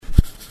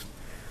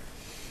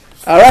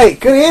All right,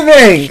 good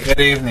evening.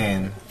 Good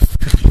evening.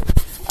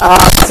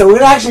 So we're going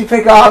to actually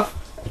pick up,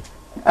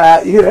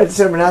 you have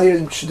to remember now you're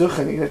in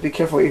Shidduchin, you have to be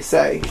careful what you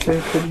say.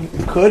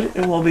 Could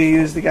and will be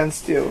used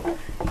against you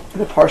in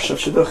the parsha of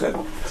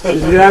Shidduchin. So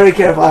just be very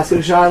careful, ask your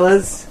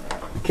shalas,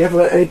 careful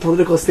with any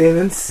political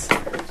statements,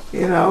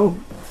 but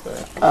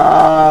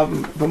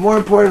more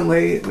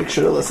importantly, make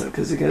sure to listen,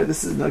 because again,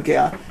 this is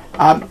Nagea.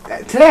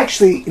 Today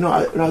actually, when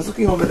I was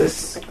looking over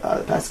this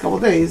the past couple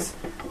of days,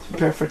 to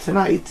prepare for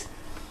tonight,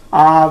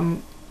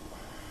 and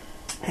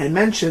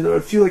mentioned there were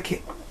a few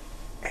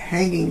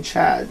hanging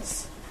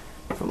chads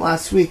from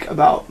last week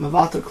about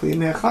Mavato Kli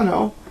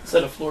Mechano. Is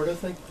that a Florida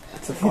thing?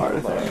 It's a Florida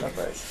thing.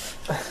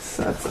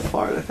 So that's a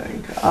Florida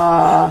thing.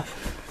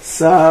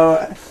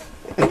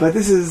 But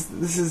this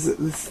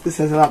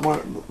has a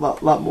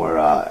lot more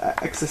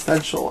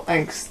existential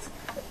angst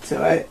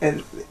to it,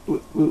 and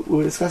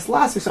we discussed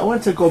last week. So I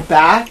wanted to go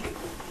back,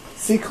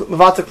 see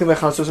Mavato Kli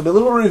Mechano. So it's a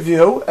little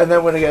review, and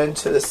then we're going to get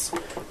into this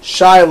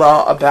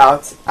Shaila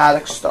about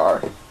Attic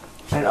Star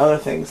and other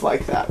things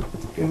like that.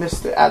 If you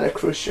missed the Attic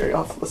Crucier,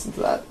 you'll have to listen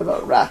to that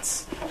about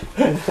rats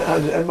and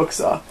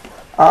Muksa.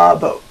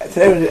 But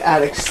today we're going to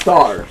Attic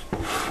Star.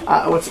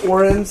 What's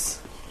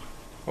Oren's?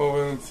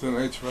 Oren's an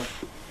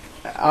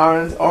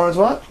HVAC. Oren's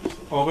what?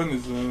 Oren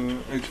is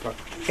an HVAC.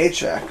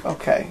 HVAC,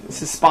 okay.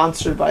 This is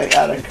sponsored by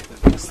Attic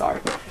Star.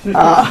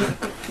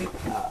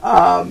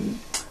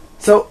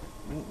 So,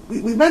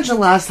 we mentioned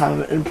last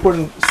time an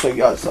important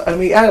sugya, and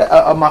we added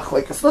a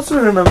machlekes. So let's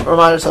remind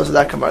ourselves of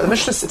that Gemara. The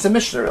Mishnah, it's a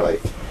Mishnah really.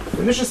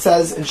 The Mishnah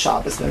says in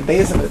Shabbos, in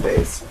Beis and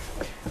Beis,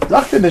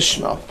 Lach the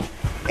Mishnah,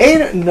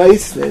 ein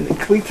noislin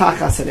kli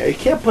tachas in there. You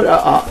can't put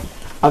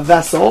a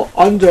vessel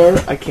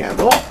under a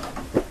candle.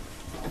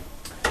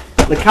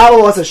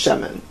 L'kabel was a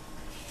shemen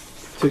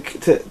to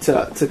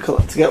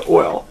get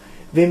oil.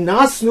 Vim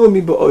nasnu mi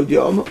ba'od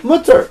yom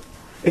mutter.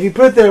 If you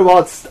put it there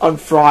while it's on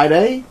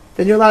Friday,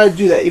 then you're allowed to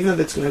do that, even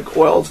if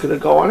oil is going to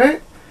go on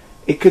it.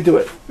 It could do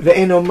it. But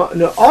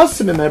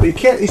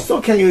you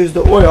still can't use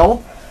the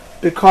oil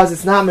because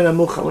it's not min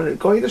hamucha. When it's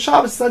going to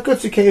Shabbos, it's not good,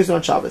 so you can't use it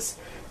on Shabbos.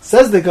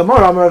 Says the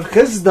Gemara, Amar Rav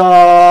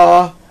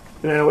Chizda.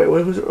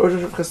 Wait, who's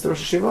Rav Chizda?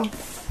 Rosh Hashiva?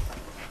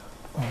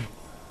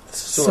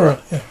 Surah.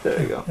 Yeah.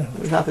 There you go.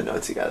 We have the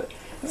notes. You got it.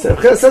 So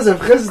it says Rav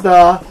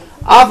Chizda,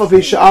 Afa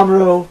Pisha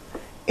Amru,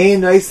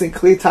 Ein Nice and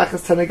Kli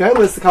Tachas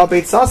Tanagailis, the Kal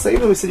Beit Sasa.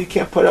 Even though we said you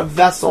can't put a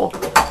vessel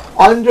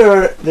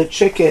under the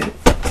chicken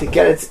to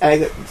get its egg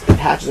that it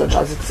hatches on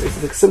Shabbos.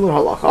 It's like similar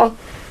halacha.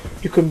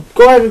 You can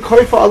go ahead and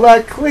koifa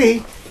ala kli.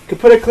 You can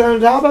put a kli on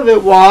top of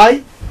it.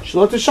 Why?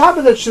 Shalot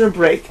Shabbos, that shouldn't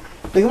break.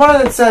 The Gemara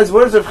then says,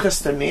 what does Rav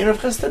Chizda mean? Rav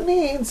Chizda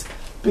means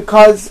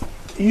because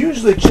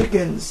usually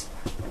chickens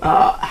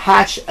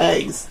hatch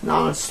eggs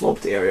not on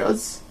sloped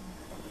areas.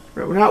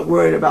 Right? We're not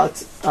worried about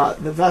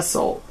the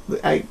vessel,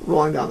 the egg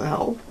rolling down the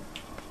hill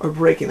or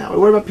breaking out. We're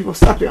worried about people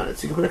stepping on it.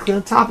 So you can put a kli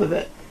on top of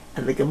it.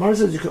 And the Gemara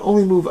says you can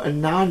only move a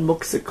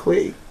non-muksa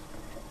kli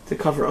to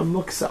cover a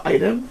muksa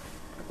item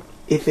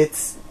if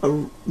it's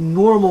a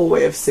normal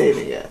way of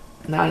saving it,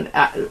 not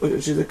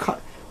which is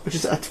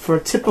for a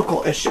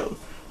typical issue.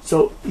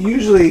 So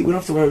usually we don't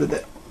have to worry about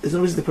that. There's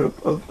no reason to put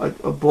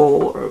a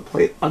bowl or a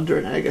plate under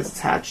an egg as it's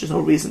hatched. There's no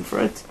reason for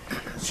it.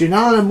 So you're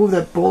not allowed to move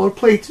that bowl or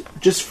plate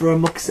just for a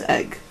muksa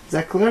egg. Is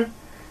that clear?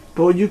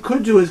 But what you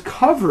could do is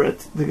cover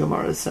it, the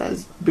Gemara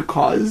says,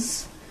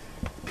 because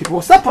people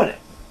will step on it.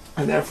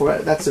 And therefore,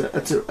 that's a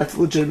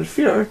legitimate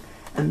fear,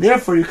 and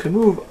therefore you can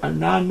move a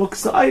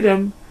non-muksa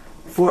item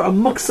for a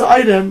muksa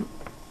item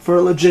for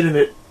a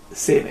legitimate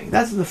saving.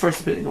 That's the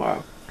first opinion.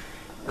 Tomorrow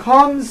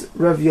comes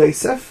Rav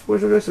Yosef.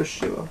 Where's Rav Yosef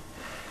Shiva?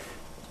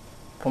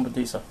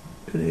 Pombedisa.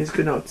 His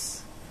good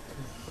notes.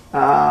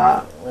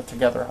 We're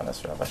together on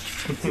this, Rabbi.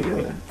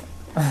 Together.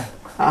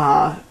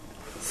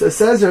 So it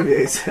says Rav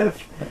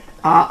Yosef,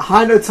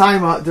 Haino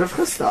Taima Rav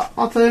Chizda.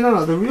 I'll tell you,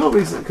 no. The real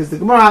reason, because the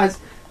Gemara has.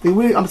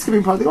 I'm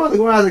skipping part of the Gemara. The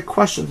Gemara has a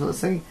question on this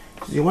thing.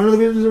 Because you want to know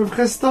the reason of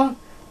Chizda?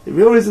 The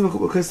real reason of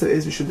Chizda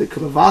is we should do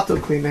Mavato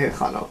Kli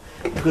Mechano.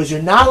 Because you're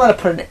not allowed to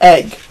put an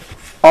egg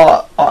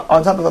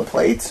on top of a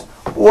plate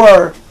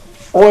or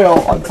oil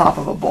on top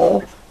of a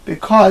bowl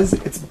because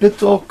it's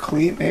Bittul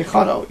Kli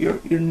Mechano.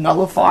 You're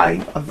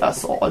nullifying a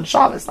vessel on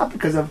Shabbos, not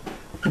because of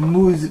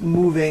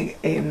moving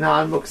a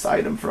non-muksa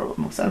item for a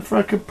muksa item, for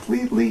a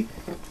completely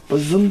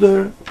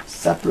bazunder,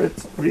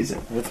 separate reason.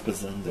 What's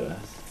bazunder?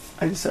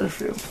 I just said it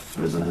for you. It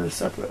was under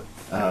separate.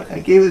 Okay. I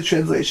gave you the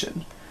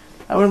translation.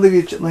 I want to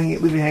leave you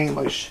hanging,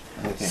 Moshe.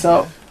 Okay.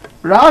 So,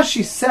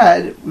 Rashi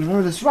said,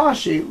 remember this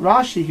Rashi?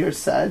 Rashi here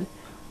said,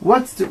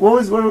 what did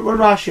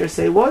Rashi here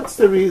say? What's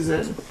the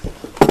reason?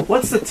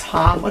 What's the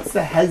Tom? What's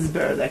the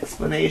Hezber, the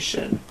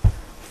explanation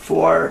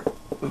for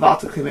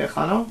Mavato Kli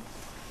Mechano?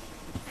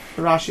 What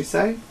did Rashi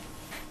say?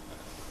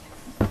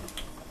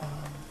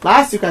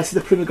 Last week I said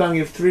the Prima Gang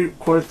gave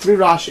quoted three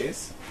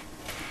Rashis.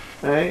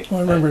 Right? Well,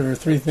 I remember there are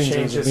three things.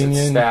 Changes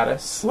its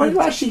status. What did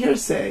Rashi here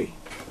say?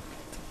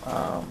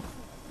 So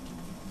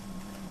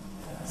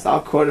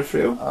I'll quote it for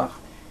you.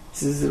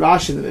 This is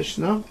Rashi in the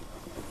Mishnah.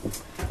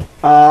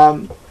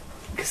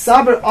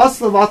 K'saber as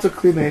levato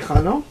kli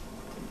meichano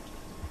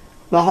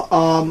You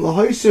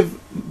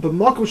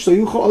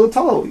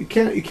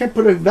can't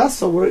put a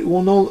vessel where it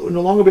will no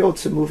longer be able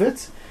to move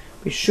it.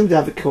 We should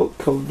have a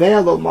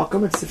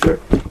makom. It's if you're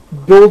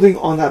building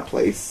on that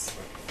place.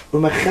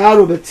 And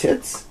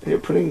you're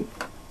putting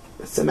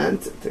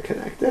cement to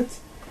connect it.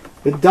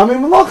 With dami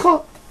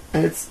malacha,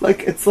 and it's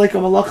like a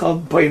malacha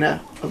of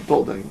baina, of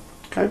building.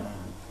 Okay.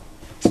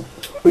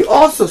 We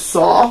also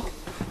saw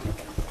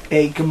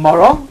a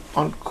Gemara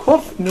on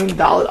Kuf Nun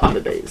Daled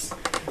Amud Beis.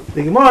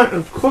 The Gemara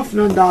on Kuf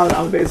Nun Daled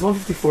Amud Beis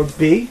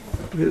 154b,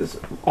 because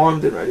it's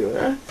armed and ready over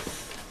there.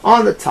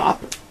 On the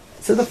top,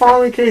 so the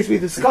following case we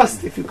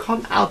discussed: if you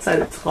come outside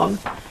of Tchum,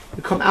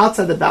 you come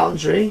outside the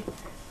boundary.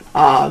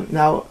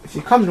 Now, if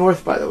you come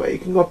north, by the way, you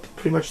can go up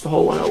pretty much the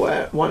whole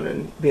 101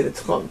 and be in the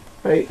Tchum,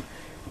 right?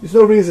 There's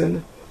no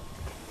reason.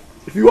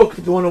 If you walk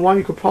to the 101,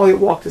 you could probably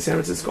walk to San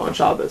Francisco on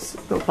Shabbos.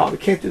 No problem. You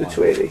can't do the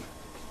 280,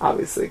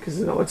 obviously, because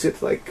once you get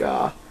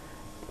to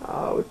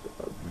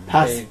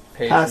past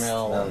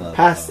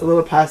a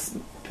little past,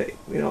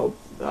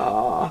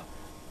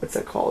 what's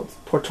that called?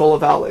 Portola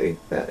Valley,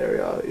 that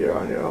area, you're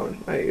on your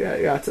own, right?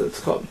 You're out to the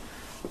Tchum.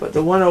 But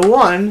the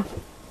 101,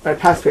 right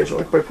past Pedro,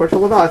 like by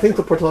Portola Valley, I think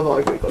the Portola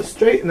Valley goes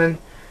straight, and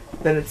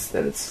then it's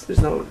there's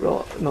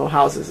no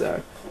houses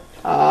there.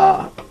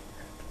 I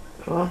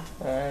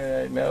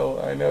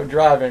know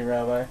driving,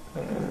 Rabbi.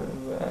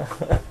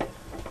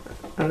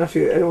 I don't know if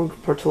anyone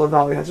Portola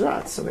Valley has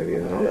rats, so maybe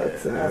you know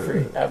that.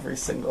 Every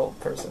single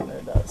person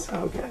there does.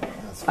 Okay.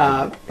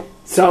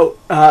 So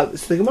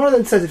the Gemara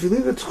then says if you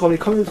leave the Tchum, you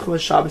come to the Tchum on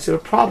Shabbos, you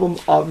have a problem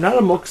of not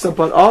a muksa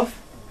but of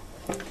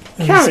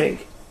carrying,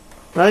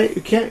 right?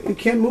 You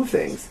can't move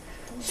things.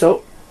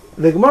 So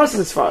the Gemara says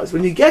as far as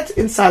when you get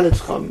inside the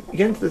Tchum, you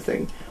get into the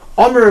thing.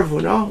 Omer Rav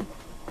Huna,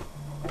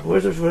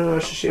 where's Rav Huna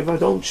Rosh Hashiva?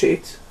 Don't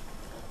cheat.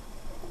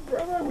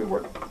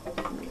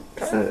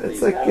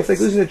 It's like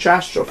losing a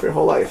trash straw for your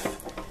whole life.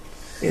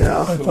 You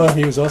know. I thought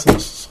he was also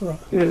Surah.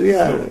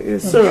 Yeah,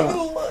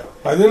 Surah.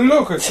 I didn't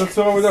look. It's not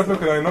Surah without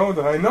looking. I know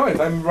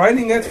it. I'm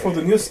writing it for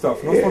the new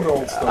stuff, not for the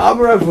old stuff.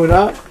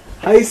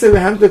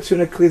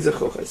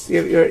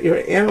 Your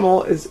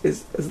animal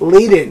is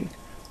laden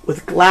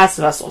with glass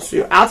vessels. So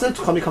you're outside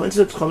the Tchum, you come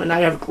into the Tchum, and now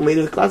you have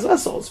laden with glass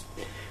vessels.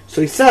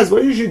 So he says,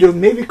 what you usually do,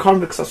 maybe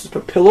karmik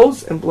put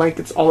pillows and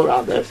blankets all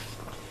around it.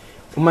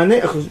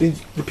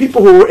 The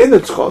people who were in the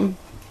Tchum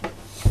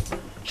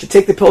should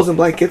take the pillows and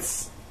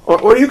blankets,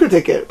 or you could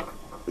take it.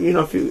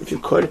 If you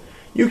could,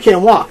 you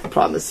can't walk. The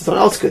problem is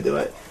someone else could do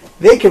it.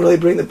 They can really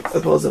bring the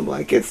pillows and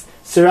blankets,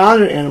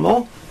 surround an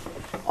animal,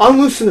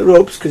 unloosen the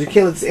ropes because you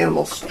can't let this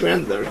animal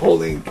strand there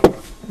holding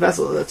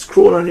vessel. That's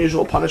cruel and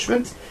unusual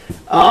punishment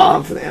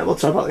for the animal.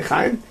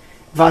 Vasakin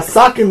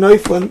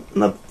noiflin,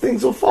 and the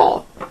things will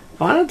fall.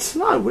 What do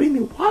you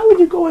mean? Why would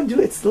you go and do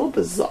it? It's still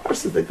bizarre,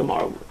 says the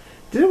Gemara.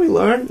 Didn't we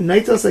learn?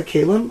 Naitas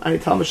Kalim,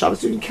 and Talmud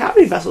Shabbos, you can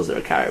carry vessels that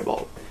are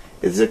carryable.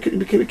 It can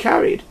be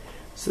carried.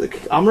 So the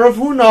Amar of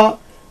Huna,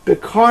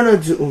 Bekarna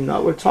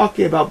Du'umna, we're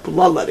talking about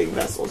bloodletting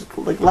vessels,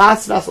 like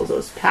glass vessels that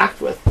was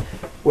packed with,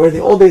 where in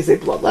the old days they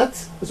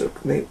bloodlet,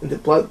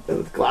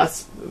 with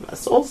glass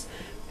vessels,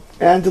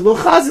 and the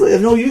Luchazil, they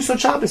have no use on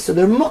Shabbos, so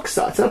they're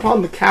muksa. It's not a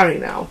problem of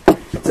carrying now,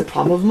 it's a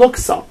problem of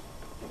muksa.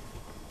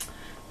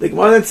 The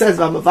Gemara then says,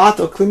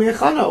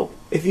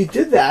 if you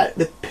did that,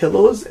 the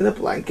pillows and the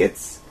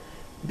blankets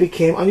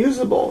became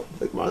unusable.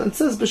 The Gemara then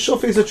says,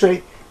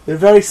 they're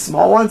very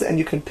small ones, and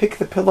you can pick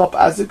the pillow up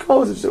as it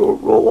goes, it will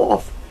roll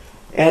off,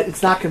 and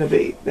it's not going to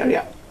be there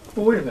yet.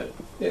 Well, wait a minute.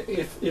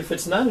 If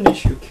it's not an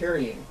issue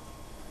carrying,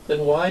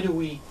 then why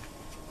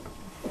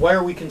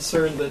are we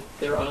concerned that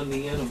they're on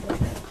the animal?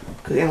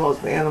 Because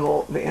the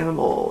animal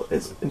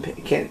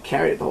can't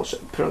carry it the whole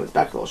put it on its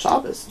back the whole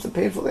Shabbos. It's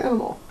painful for the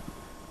animal.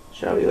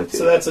 So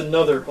that's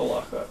another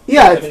halacha.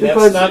 Yeah, it's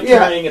because that's not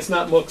carrying. It's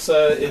not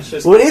muksa. It's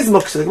just it is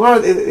muksa.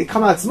 They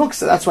come out as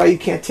muksa. That's why you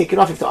can't take it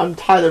off. You have to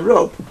untie the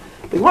rope.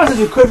 The Gemara says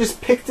you could have just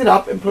picked it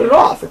up and put it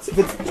off. If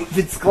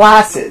it's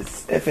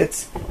glasses, if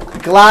it's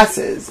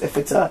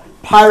a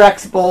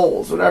Pyrex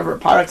bowls, whatever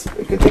Pyrex,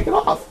 you can take it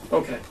off.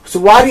 Okay. So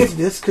why do you have to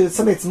do this? Because it's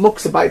something that's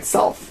muksa by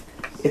itself.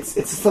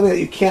 It's something that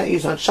you can't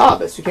use on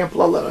Shabbos. You can't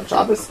bloodlet on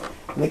Shabbos.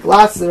 And the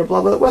glasses that are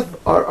bloodlet with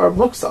are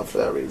muksa for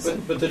that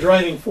reason. But the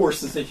driving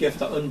force is that you have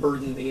to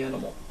unburden the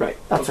animal. Right.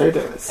 That's why you're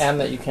doing this. And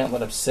that you can't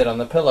let him sit on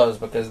the pillows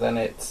because then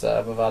it's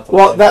Mavatal.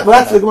 Well, that's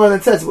what the Gemara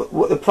then says.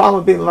 What the problem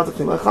with being Mavatal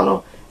Kli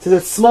Melechano, so the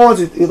small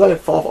ones you let it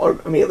fall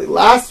off immediately.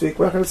 Last week,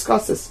 we're not going to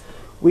discuss this.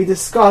 We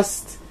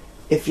discussed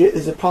if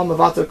there's a problem with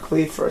Mavatal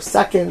Kli for a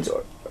second,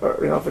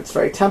 or if it's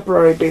very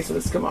temporary based on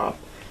this Gemara.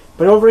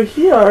 But over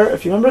here,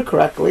 if you remember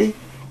correctly,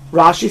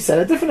 Rashi said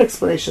a different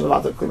explanation of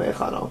Mavatal Kli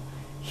Melechano.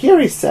 Here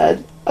he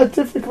said a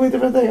completely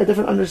different thing, a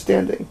different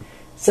understanding.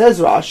 Says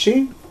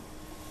Rashi,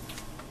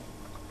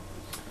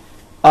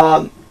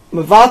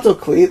 Mavatal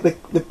Kli,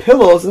 the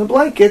pillows and the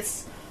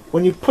blankets,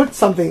 when you put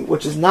something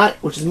which is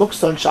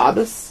muksa on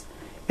Shabbos,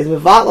 is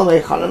Mavatal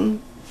Meichanim,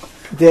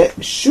 the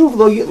Shuv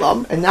Lo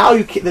Yitlam, and now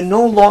they're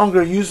no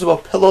longer usable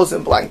pillows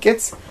and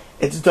blankets.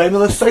 It's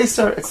Daimel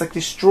Soiser, it's like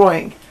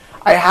destroying.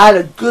 I had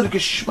a good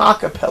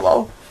Geschmacka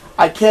pillow.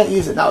 I can't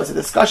use it now. It's a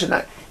discussion.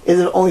 Is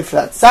it only for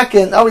that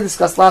second? That we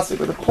discussed last week.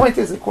 But the point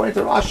is, according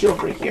to Rashi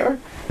over here,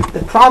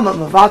 the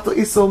problem of Mavato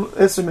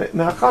Isur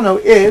Me'achano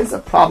is a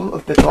problem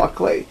of Bittul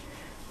HaKli.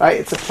 Right?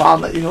 It's a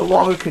problem that you no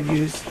longer can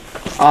use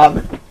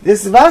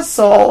this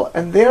vessel,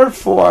 and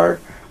therefore,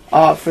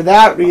 for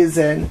that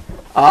reason,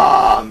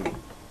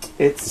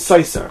 it's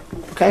Soiser.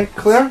 Okay,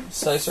 clear?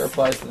 Sicer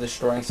applies to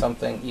destroying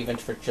something even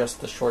for just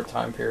the short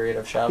time period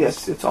of Shabbos.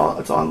 Yes, it's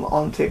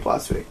on tape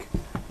last week.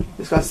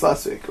 Discussed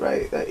last week,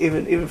 right?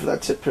 Even for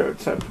that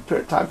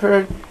time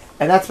period,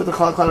 and that's what the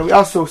Chalakana. We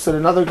also said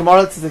another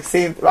Gemara that's the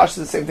same. Rashi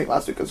said the same thing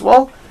last week as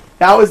well.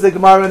 Now is the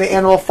Gemara when the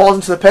animal falls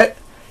into the pit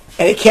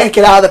and it can't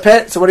get out of the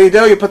pit. So what do?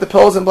 You put the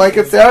pillows and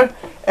blankets there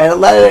and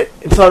let it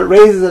until it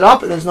raises it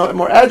up, and there's no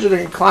more edge, and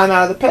it can climb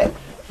out of the pit.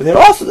 But there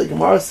also the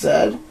Gemara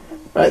said,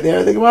 right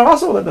there, the Gemara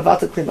also went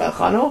Bavata Kli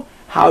Me'achano.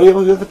 How are you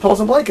able to do the pillows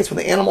and blankets when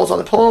the animal's on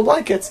the pillow and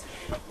blankets?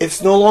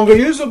 It's no longer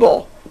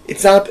usable.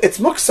 It's not. It's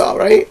muksa,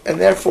 right? And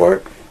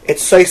therefore,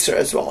 it's Soiser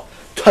as well.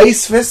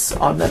 Taisvis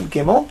on Mem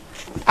Gimel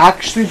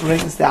actually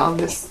brings down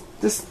this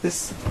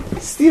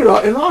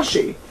stira in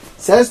Rashi.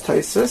 Says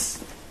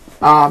Taisvis,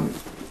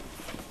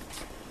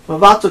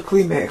 Mavato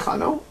Kli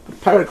Me'achano,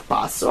 Perik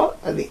Basra,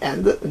 at the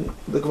end,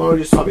 the Gemara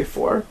you saw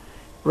before,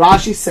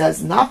 Rashi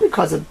says, not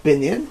because of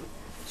binyan,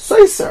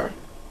 Soiser,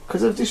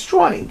 because of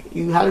destroying.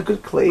 You had a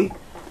good Kli,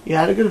 you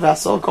had a good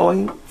vessel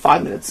going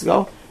 5 minutes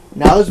ago,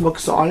 now there's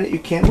muksa on it, you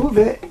can't move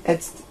it,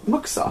 it's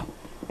muksa.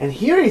 And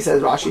here he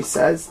says, Rashi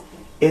says,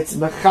 it's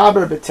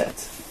mechaber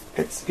betet.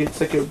 It's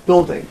like a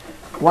building.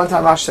 One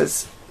time Rashi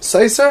says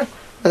Soiser,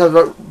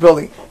 another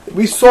building.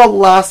 We saw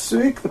last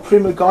week the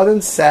Prima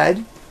Garden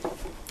said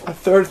a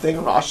third thing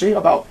in Rashi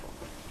about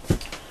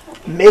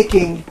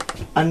making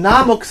a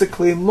na-muksa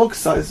kli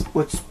muksa is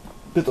what's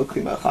bittul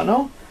kli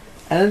me'achano.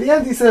 And in the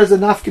end he said there's a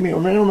nafkamina.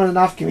 Remember what a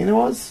nafkamina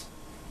was?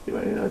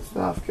 Anybody know what's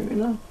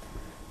nafkamina?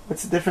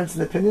 What's the difference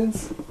in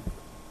opinions?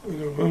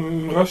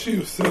 In Rashi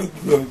you said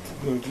that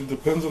it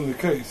depends on the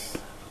case.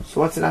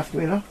 So what's an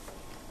nafkamina?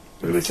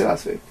 What did we say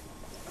last week?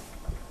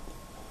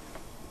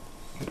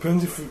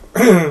 Depends if it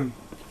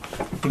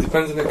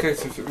depends on the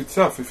case if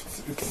itself.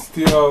 If it's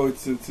stira,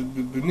 it's a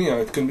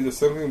b'niya. It can be the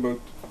same thing, but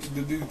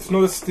it's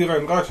not a stira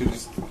in Rashi.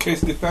 It's just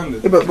case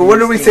dependent. Yeah, but what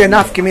do we say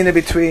nafkamina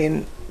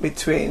between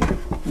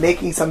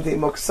making something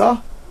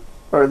muksa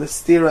or the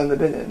stira and the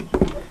binin?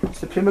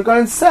 So the Prima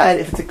Garden said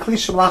if it's a kli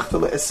shalachta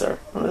le'isr,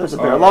 there's a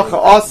berlacha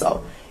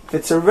also. If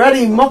it's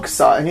already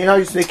muksa and you're not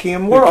just making it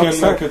more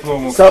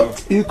muksa, so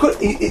you could.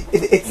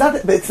 It's not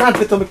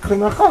bittul kli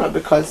me'achano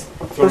because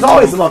there's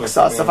always a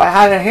muksa. So if I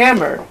had a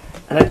hammer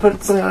and I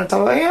put something on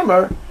top of a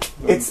hammer,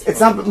 it's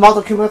not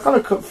bittul kli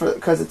me'achano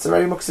because it's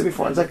already muksa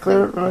before. Is that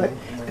clear? Right?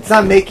 It's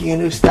not making a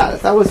new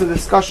status. That was a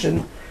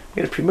discussion.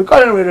 We had a Prima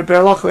Garden, we had a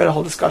berlacha, we had a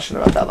whole discussion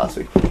about that last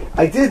week.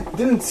 I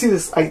didn't see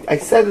this. I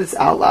said this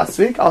out last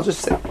week. I'll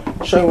just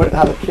show you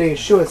how the Pnei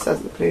Yeshua says.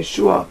 The Pnei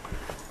Yeshua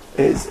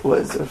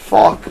was a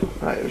Falk,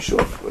 right?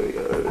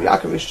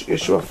 Yaakov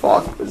Yeshua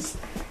Falk was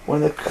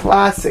one of the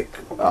classic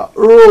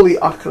early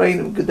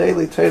Akrainim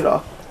Gedolei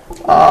Torah.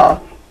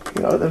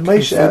 The Moshe. Can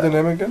you say the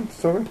name again?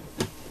 Sorry.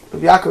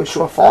 Yaakov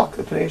Yeshua Falk,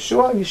 the Pnei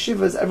Yeshua, and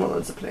yeshivas. Everyone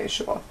learns the Pnei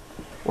Yeshua.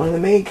 One of the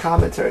main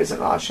commentaries in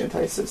Rashi and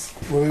Taisus.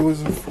 Where he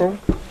was from?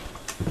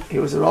 He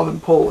was a Rav in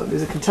Poland.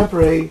 He's a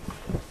contemporary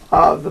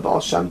of the Baal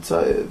Shem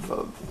Tov,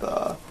 of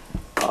the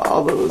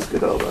all those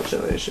Gedol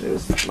generation. He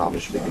was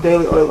Mamish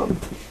Gedolei Olam.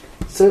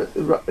 So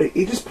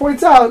he just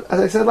points out, as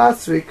I said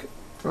last week,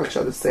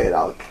 actually I'll just say it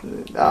out.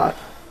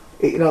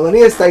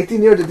 L'nias Taiti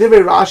near the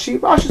Divrei Rashi.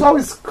 Rashi's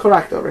always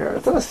correct over here.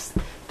 Taisus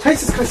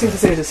kind of seems to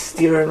say it's a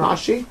steer in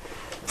Rashi.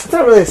 It's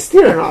not really a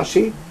steer in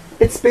Rashi.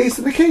 It's based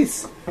on the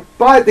case.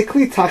 But the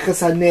Kli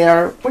Tachas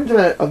HaNer, putting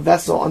a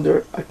vessel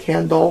under a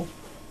candle,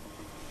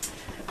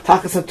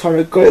 Tachas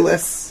HaTorah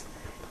Goyles,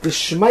 the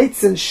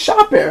Shmeitz and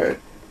Shaper,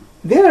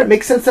 there it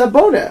makes sense to have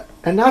Bona,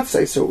 and not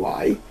say so.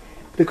 Why?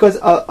 Because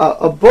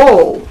a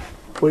bowl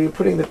where you're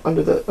putting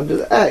under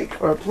the egg,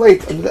 or a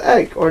plate under the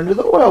egg, or under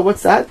the oil,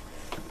 what's that?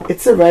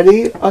 It's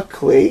already a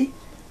Kli.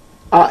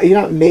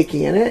 You're not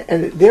making in it,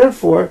 and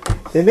therefore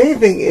the main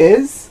thing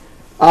is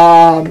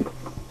it's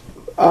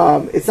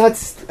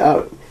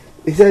not.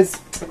 He says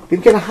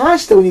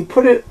when you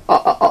put it,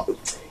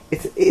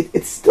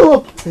 it's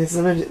still.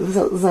 Listen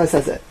how it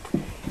says it.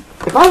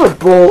 If I have a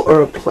bowl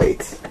or a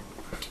plate,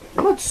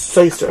 I'm not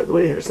soiser. The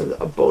way here says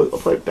a bowl, a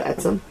plate,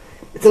 batsum.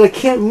 It's that I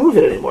can't move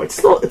it anymore. It's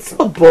still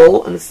a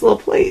bowl and it's still a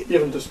plate. You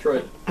haven't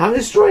destroyed it. I haven't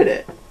destroyed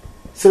it.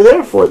 So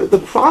therefore, the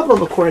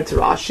problem, according to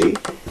Rashi,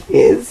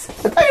 is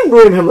that I can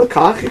ruin him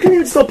lakach. You can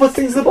even still put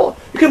things in the bowl.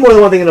 You can more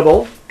than one thing in a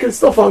bowl. It can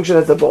still function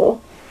as a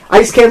bowl. I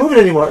just can't move it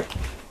anymore.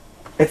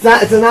 It's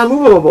a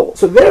non-movable bowl.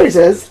 So there he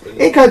says,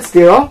 Ikan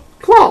stira,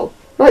 klal.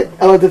 Right?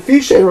 The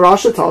fish in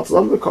Rasha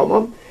Tatzalam, the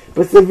komam.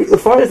 But the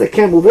far as I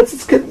can't move it,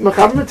 it's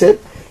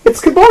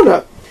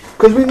kabona.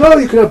 Because we know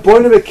you can have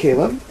boina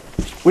b'kelim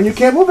when you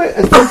can't move it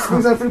and put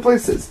things in different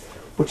places.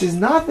 Which is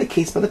not the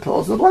case by the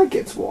pillows and the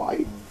blankets.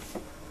 Why?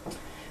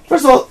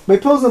 First of all, my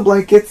pillows and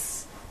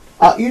blankets,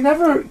 you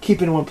never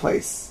keep in one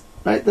place.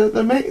 right?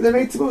 They're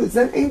made to move. It's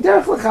an ein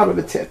derech lechaber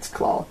b'tit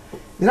klal.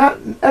 They're not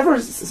ever.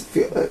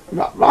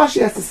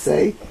 Rashi has to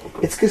say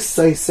it's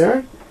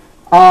kesaiser,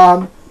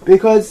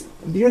 because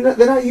they're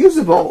not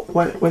usable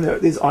when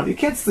these on. You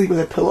can't sleep with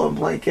a pillow and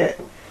blanket.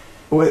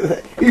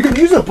 You can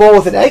use a bowl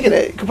with an egg in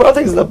it. You can put other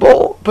things in the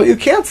bowl, but you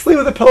can't sleep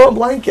with a pillow and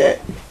blanket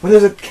when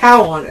there's a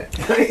cow on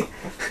it, right?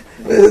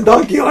 There's a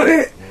donkey on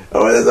it,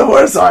 or there's a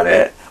horse on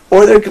it,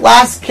 or there's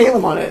glass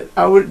kalim on it.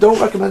 Don't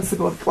recommend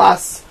sleeping with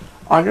glass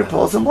on your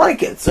pillows and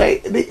blankets,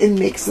 right? It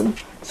makes them,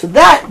 so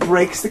that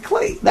breaks the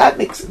clay.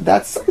 That's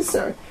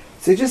necessary.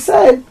 So you just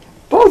said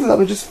both of them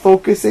are just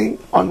focusing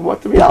on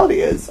what the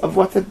reality is of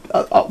what the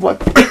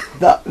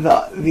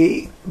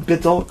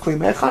bittul kli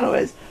mechano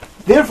is.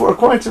 Therefore,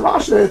 according to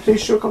Rashi, the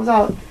place sure comes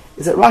out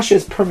is that Rashi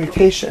has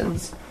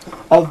permutations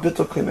of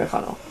bittul kli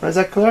mechano. Is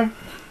that clear?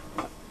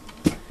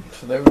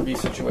 So there would be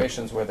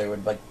situations where they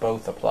would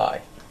both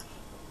apply.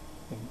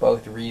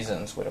 Both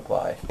reasons would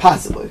apply.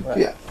 Possibly.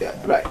 Right. Yeah,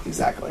 right,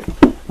 exactly.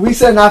 We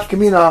said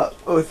nafkamina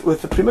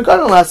with the Prima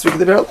Garden last week,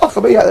 the very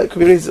halacha, but yeah, there could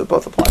be reasons that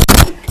both apply.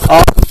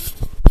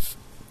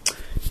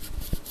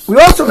 We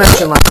also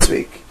mentioned last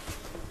week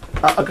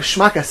a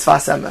geshmak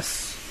sfas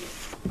emes.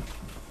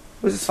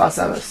 Who's the sfas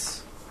emes?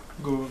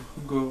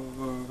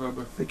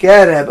 Rabbi. The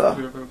Ger Rebbe.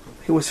 Rabbi.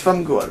 He was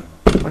from Gur.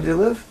 When did he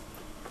live?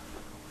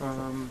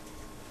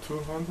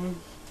 200?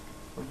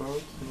 About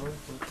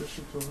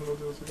 150, 200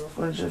 years ago.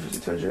 150,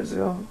 200 years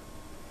ago.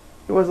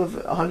 He was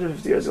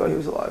 150 years ago. He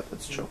was alive.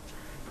 That's true.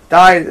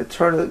 Died at the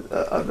turn of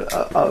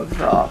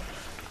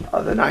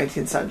the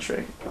 19th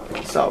century.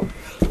 So,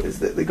 is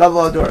the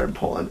Gadol Ador in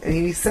Poland, and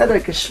he said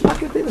like a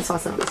shmaka thing.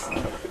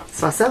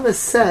 Sfas emes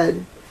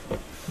said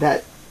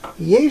that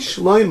yesh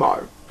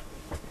loymar,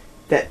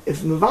 that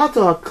if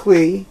mevato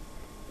hakli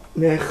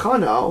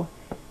mechano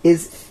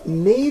is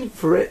made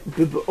for it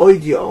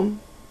b'oid yom,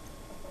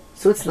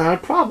 so it's not a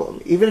problem,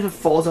 even if it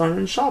falls on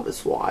in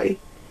Shabbos. Why?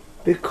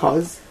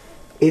 Because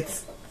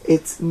it's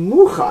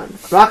muchan.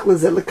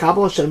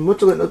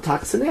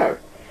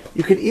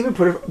 You can even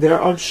put it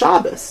there on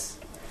Shabbos.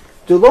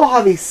 He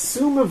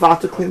says,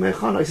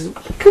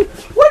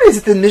 what is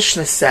it the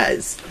Mishnah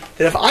says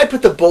that if I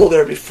put the bowl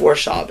there before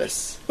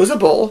Shabbos, it was a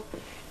bowl,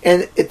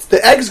 and the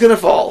egg's going to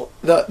fall,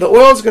 the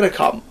oil's going to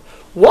come.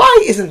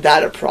 Why isn't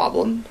that a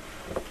problem?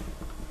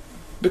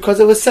 Because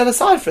it was set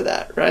aside for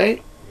that,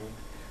 right?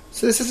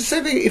 So this is the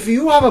same thing. If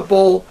you have a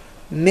bowl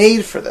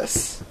made for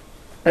this,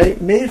 right?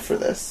 Made for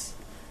this,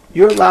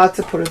 you're allowed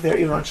to put it there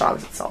even on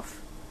Shabbos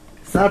itself.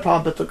 It's not a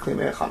problem. Do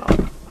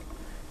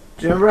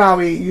you remember how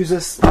we used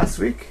this last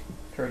week?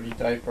 Dirty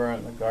diaper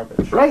and the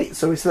garbage. Right.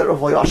 So we said Rav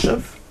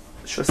Yashiv,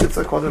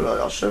 Shositza called it Rav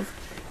Yashiv,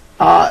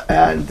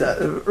 and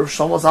Rav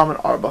Shlomo Zalman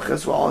Auerbach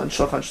as well, and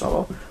Shulchan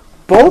Shlomo,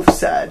 both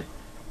said,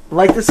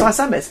 like the Sfas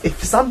emes,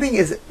 if something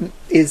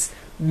is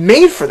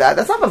made for that,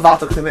 that's not a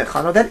Vato Kli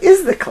Mechano, that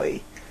is the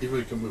Kli. Even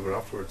you can move it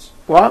afterwards.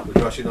 What? Would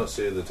you actually not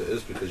say that it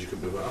is because you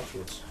can move it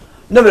afterwards?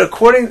 No, but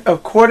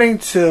according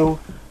to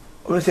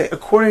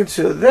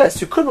this,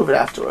 you could move it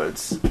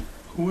afterwards,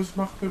 Who is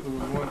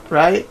machmir?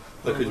 right?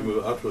 How could you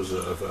move it afterwards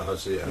if it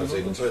has the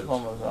egg inside it?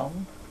 No.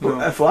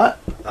 If what?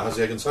 It has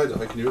the egg inside it.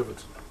 How can you move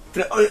it?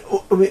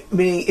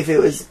 Meaning, if it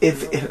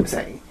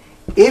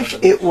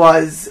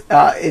was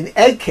an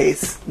egg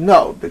case,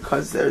 no,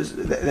 because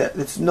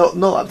it's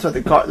no. I'm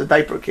talking the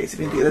diaper case. If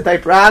you get the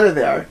diaper out of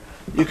there,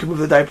 you can move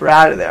the diaper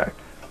out of there,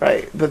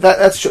 right? But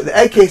that's true. The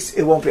egg case,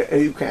 it won't be.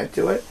 You can't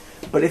do it.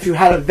 But if you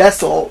had a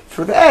vessel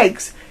for the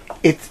eggs,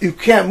 you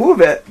can't move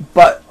it,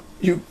 but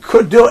you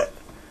could do it,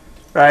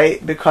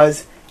 right?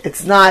 Because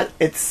it's not.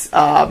 It's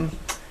the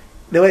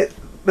way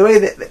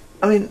that.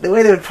 I mean, the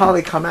way they would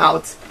probably come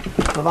out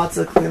with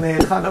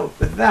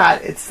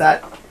that, it's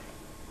that.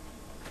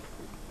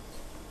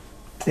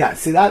 Yeah,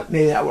 see, that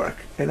may not work,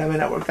 and that may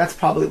not work. That's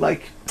probably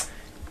like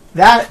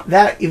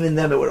that. Even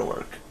then, it wouldn't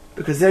work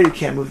because there you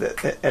can't move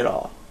it at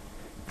all.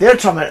 They're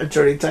talking about a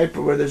dirty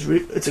diaper where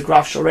it's a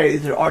graf shalrei.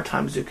 There are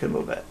times you can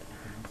move it.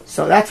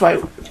 So that's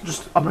why.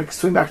 I'm going to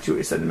swing back to what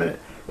you said in a minute.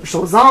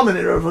 Shlomo Zalman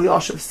and Rav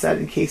Yashiv said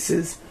in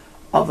cases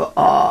of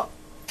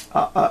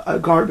a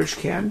garbage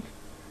can,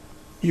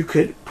 you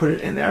could put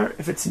it in there.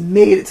 If it's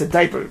made, it's a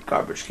diaper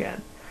garbage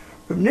can.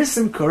 Rav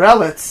Nissim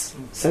Korelitz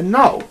said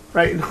no,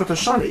 right? In Chut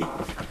HaShani,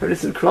 Rav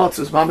Nissim Korelitz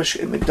was mamish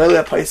in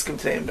Megdalei HaPaiskim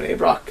today in Bnei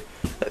Brak,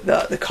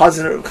 the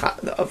cousin of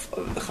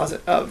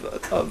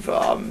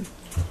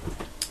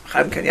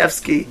Chaim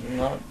Kanievsky,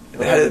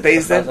 the head of the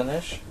Beis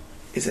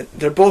Din.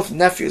 They're both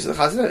nephews of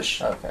the Chazon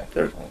Ish. Okay.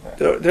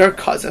 They're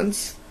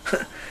cousins,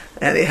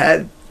 and they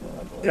had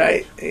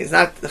right. The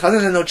Chazon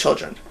Ish had no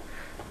children.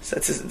 So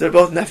they're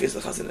both nephews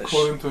of the Chazon Ish.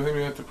 According to him,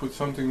 you had to put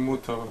something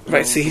mutar.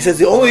 Right, so he says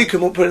the only you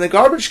can put in the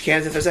garbage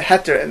cans if there's a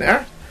heter in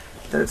there,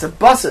 then it's a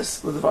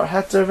basis with a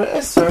heter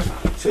v'isser.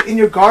 So in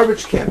your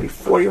garbage can,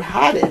 before you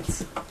had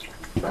it,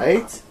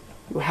 right,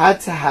 you had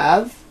to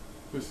have.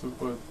 This is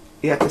what.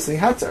 You had to say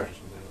heter.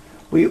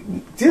 We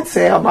did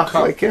say a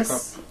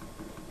machlokes,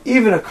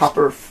 even a cup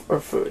or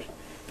food.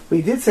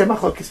 We did say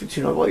machlokes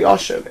between Rav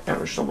Yashiv and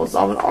Rav Shlomo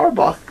Zalman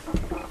Auerbach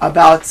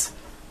about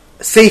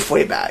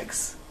Safeway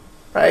bags.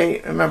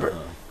 right? Remember,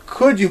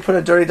 could you put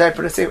a dirty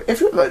diaper in a safe?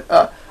 If you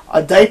have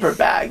a diaper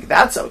bag,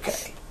 that's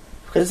okay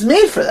because it's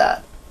made for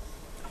that.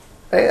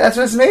 Right? That's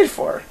what it's made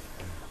for.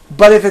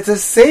 But if it's a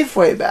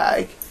Safeway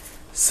bag,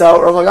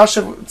 so Rav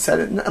Yashiv said,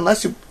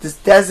 unless you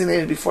just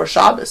designated before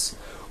Shabbos,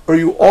 or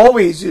you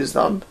always use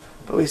them.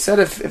 But we said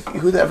if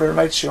Yehuda ever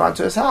invites you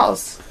onto his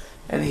house,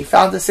 and he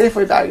found a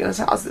Safeway bag in his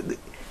house,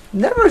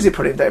 never is he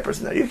putting diapers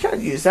in there. You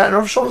can't use that. And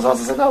Rav Shlomo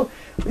also said, no,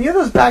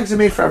 those bags are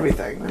made for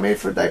everything. They're made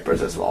for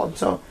diapers as well. And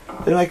so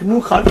they're like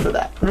mukhan for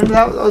that. Remember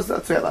that's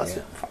what we had last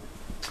year.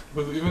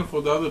 But even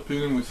for the other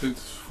opinion, we said it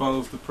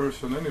follows the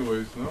person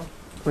anyways, no?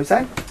 What you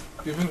say?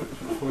 Even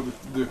for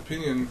the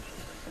opinion,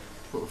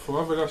 for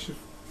Rav Elashi,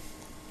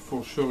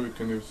 for sure you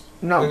can use.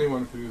 No.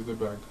 Anyone can use the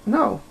bag.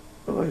 No.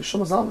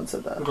 Shlomo Zalman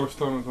said that. Rav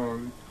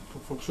Zalman,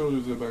 for sure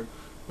use the bag.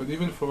 But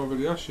even for Rav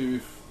Elashi,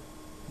 if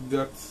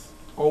that's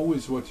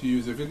always what you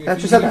use, even if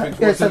it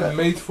wasn't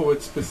made for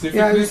it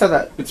specifically, you said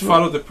that. It's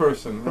follow the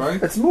person,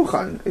 right? It's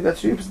mukhan.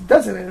 That's what it's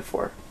designated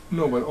for.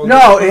 No, but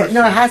it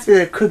has to be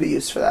that it could be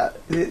used for that.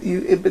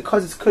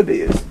 Because it could be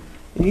used.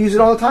 You use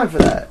it all the time for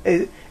that.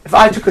 If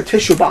I took a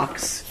tissue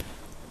box,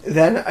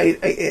 then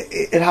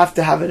it'd have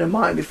to have it in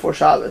mind before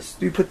Shabbos.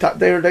 Do you put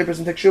diapers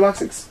in tissue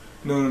boxes?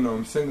 No.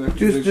 I'm saying that.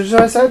 Do you know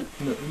what I said?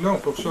 No,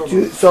 for sure.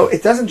 So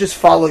it doesn't just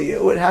follow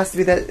you. It has to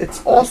be that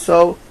it's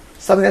also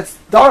something that's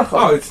darcha.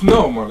 Oh, it's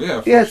normal,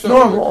 yeah. It's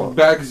normal. Like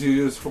bags you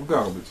use for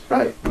garbage.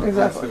 Right,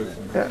 exactly.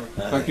 Yeah.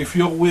 Like if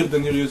you're weird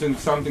and you're using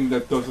something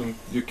that doesn't,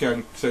 you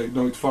can't say,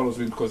 no, it follows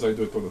me because I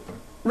do it all the time.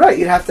 Right,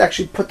 you'd have to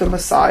actually put them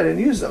aside and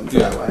use them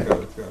that way.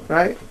 Got it.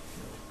 Right?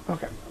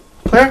 Okay.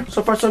 Clear?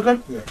 So far so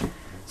good? Yeah.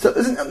 So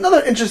there's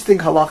another interesting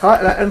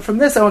halacha, and from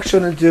this I'm actually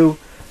going to do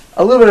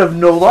a little bit of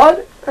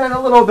nolad and a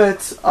little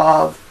bit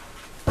of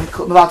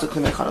Mavato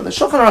Klimekana. The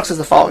Shulchan Aruch says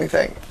the following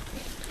thing.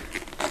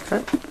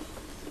 Okay?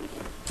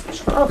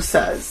 Shulchan Aruch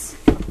says,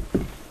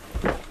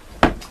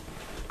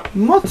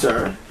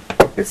 mutter,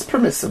 it's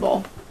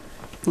permissible,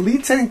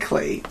 litan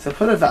clay, to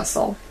put a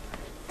vessel,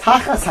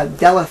 tachas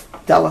hadelef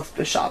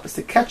b'Shabbos,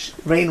 to catch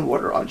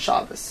rainwater on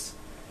Shabbos.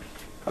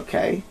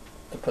 Okay?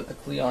 To put the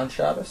kli on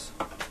Shabbos?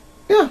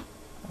 Yeah.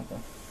 Okay.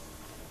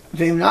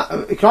 You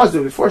can always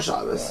do it before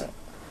Shabbos.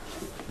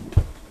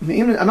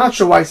 Right. I'm not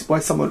sure why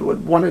someone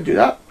would want to do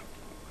that.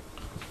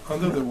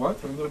 Under the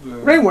what? Under the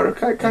rainwater.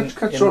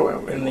 Catch shore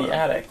rainwater. In the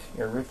attic,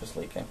 your roof is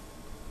leaking.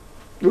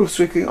 Roof's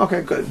leaking.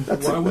 Okay, good.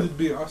 That's why it. would it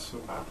be us?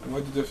 Why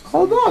did they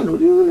Hold on. We'll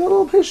do a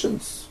little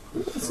patience.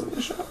 It's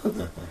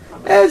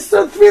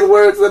the 3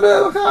 words of the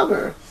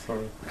Mechaber.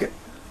 Sorry. Okay.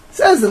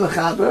 Says the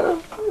Mechaber.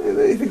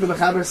 You think the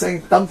Mechaber is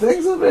saying dumb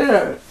things over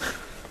here?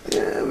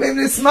 Yeah,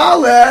 maybe it's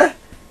smaller.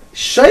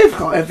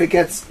 Sheivcha, if it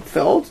gets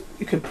filled,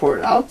 you can pour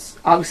it out.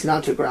 Obviously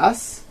not to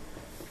grass.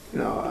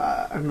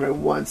 I remember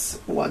once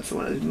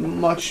when I was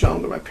much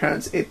younger, my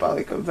parents ate by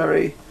like a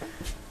very,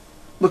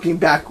 looking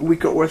back,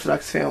 weaker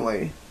Orthodox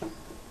family.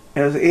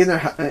 And it was in their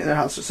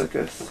house for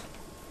Sukkot.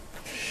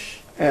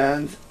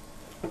 And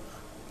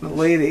the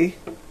lady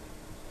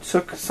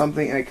took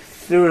something and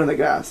threw it in the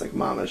grass, like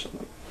mamish.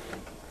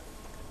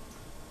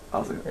 I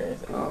was like,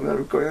 oh, I'm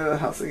never going to that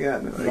house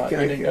again. I'm not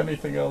eating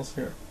anything else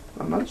here.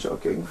 I'm not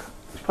joking.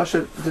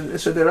 Pasha didn't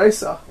Isha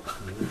Deraisa.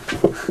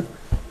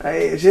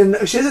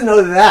 She doesn't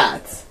know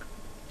that.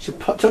 She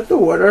took the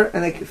water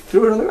and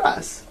threw it on the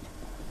grass.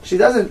 She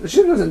doesn't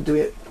do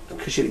it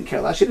because she didn't care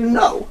less. She didn't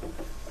know.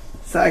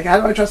 It's like, how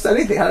do I trust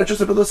anything? How do I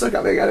trust a B'lo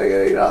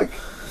Sukkah?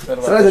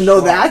 Sometimes I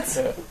know that.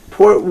 Yeah.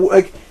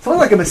 It's only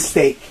like a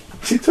mistake.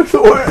 She took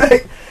the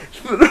water, she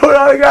threw it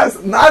on the grass,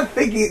 not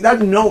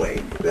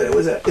knowing that it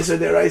was a Isha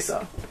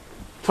Deraisa.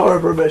 Torah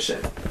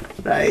permission.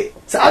 Right?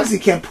 So obviously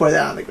you can't pour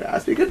that on the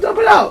grass, but you can dump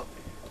it out.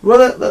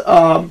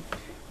 And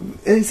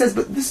he says,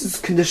 but this is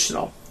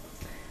conditional.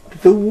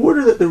 The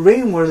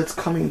rainwater that's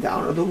coming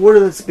down, or the water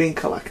that's being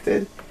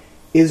collected,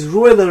 is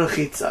ru'eh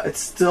l'rechitza. It's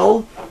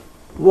still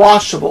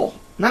washable.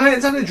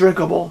 It's not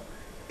drinkable.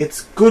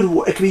 It's good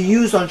water. It can be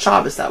used on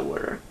Shabbos, that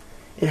water.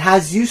 It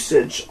has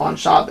usage on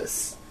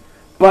Shabbos.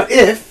 But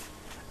if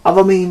the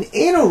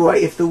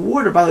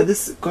water, by the way,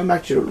 this is going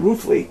back to your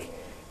roof leak,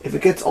 if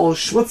it gets all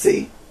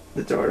schmutzy,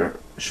 the dirt,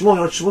 Shmuel, you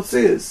know what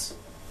schmutzy is?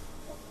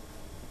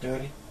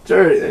 Dirty.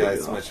 There you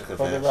It's go. much like a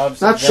Well, the fish.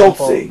 Rob's Not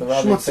example, schmaltzy, the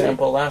Rob's schmutzy.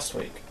 example last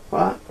week.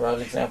 What? The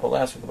Rob's example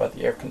last week about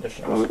the air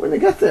conditioners. Well, when they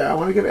get there, I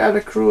want to give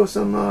Attic Crew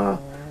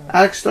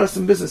Attic Star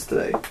some business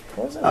today.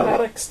 What's an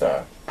attic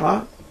star?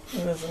 What?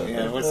 What's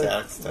the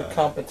Attic Star? The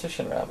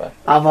competition, Rabbi.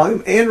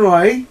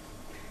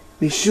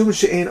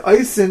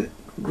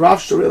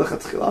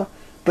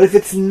 But if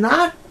it's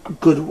not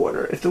good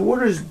water, if the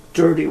water is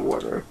dirty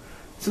water,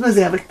 sometimes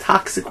they have like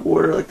toxic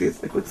water, like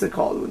what's it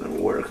called when the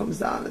water comes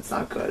down? It's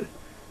not good.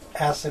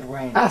 Acid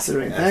rain. Acid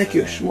rain. Thank Acid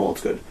you, rain. Shmuel.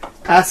 It's good.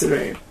 Acid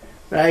rain,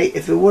 right?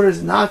 If the water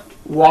is not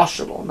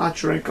washable, not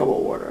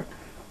drinkable water,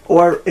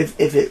 or if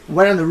it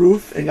went on the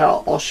roof and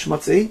got all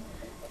schmutzy,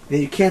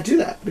 then you can't do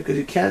that because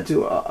you can't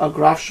do a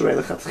graf shrei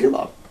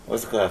lechatchila.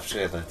 What's the graf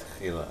shrei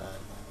lechatchila?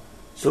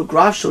 So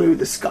graf shrei we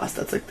discussed.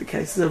 That's like the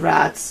cases of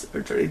rats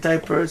or dirty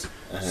diapers.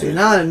 So you're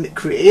not going to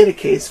create a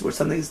case where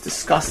something is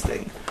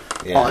disgusting.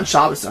 on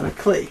Shabbos on a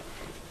kli,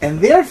 and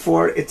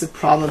therefore it's a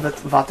problem with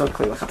vato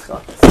kli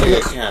l'chatchila. So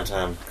you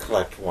can't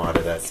collect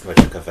water that's smuch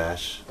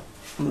kavesh.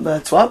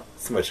 That's what?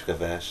 Smuch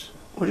kavesh.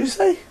 What did you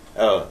say?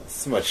 Oh,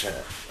 smuch.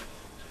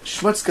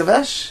 Shmutz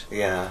kavesh?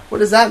 Yeah. What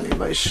does that mean,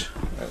 Moshe?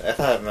 I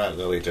thought I'm not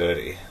really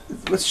dirty.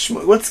 What's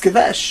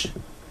kavesh?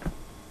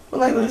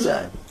 What language is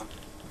that?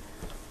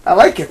 I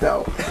like it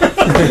though.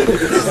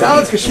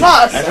 Sounds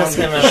kashmas. I just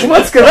remember.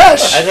 Shmutz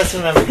kavesh. I just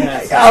remember.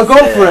 I'll go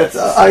for it.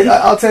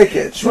 I'll take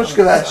it. Shmutz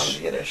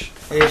kavesh. Yiddish.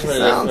 Usually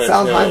Sounds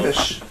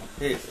Heimish.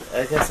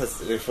 I guess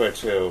it's referred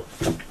to.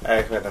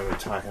 I heard them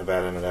talking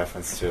about it in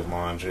reference to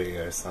laundry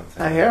or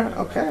something. I hear.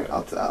 Okay,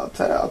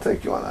 I'll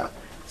take you on that.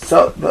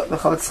 So the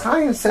Chavetz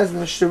Chaim says in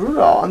the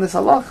Shirura on this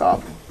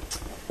halacha,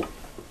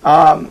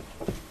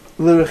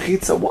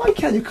 l'rechitza. Why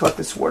can't you collect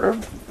this water?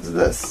 Is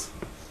this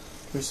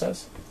Who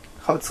says?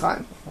 Chavetz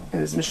Chaim in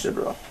his Mishnah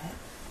Berurah?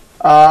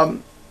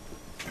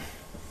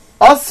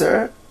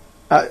 Aser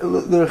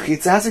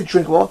l'rechitza has to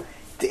drink well.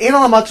 The ein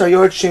alamatra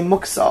yord shem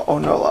muksa o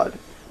nolad,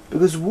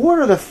 because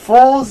water that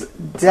falls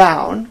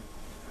down,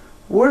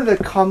 water that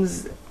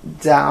comes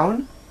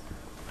down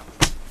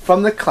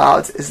from the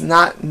clouds is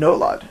not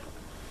nolad.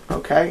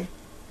 Okay,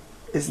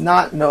 is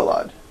not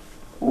nolad.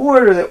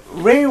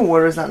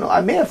 Rainwater is not nolad.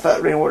 I may have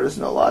thought rainwater is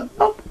nolad.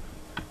 Nope,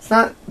 it's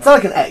not. It's not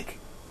like an egg.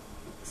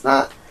 It's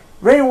not.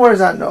 Rainwater is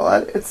not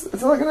nolad. It's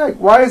not like an egg.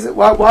 Why is it?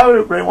 Why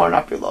would rainwater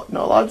not be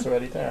nolad? It's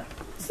already there.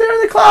 It's there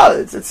in the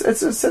clouds. It's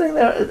just sitting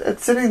there.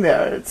 It's sitting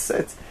there. It's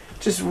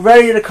just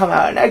ready to come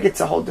out. An egg, it's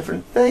a whole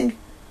different thing.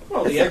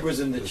 Well, the egg was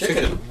in the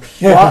chicken.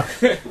 Yeah.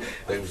 Egg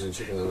was in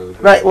chicken.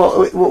 Right.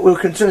 Well, we're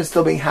concerned it's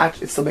still being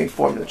hatched. It's still being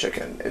formed in the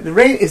chicken. The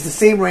rain is the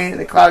same rain, and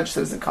the cloud just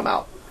doesn't come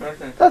out.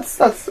 Okay. That's.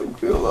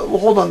 We'll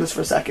hold on this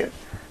for a second.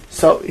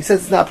 So he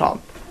says it's not a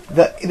problem.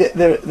 The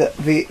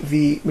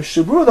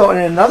Mishnah Berurah though in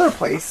another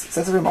place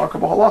says a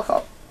remarkable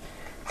halacha.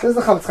 Says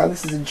the Chavetz Chaim.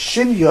 This is in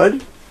Shin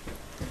Yud.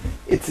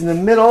 It's in the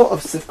middle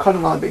of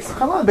Sifkan Lan Beis.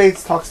 Sifkan Lan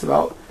Beis talks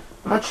about.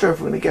 I'm not sure if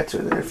we're going to get to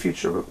it in the near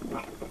future.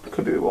 But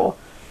could be we will.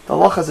 The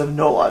halachas of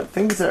nolad,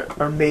 things that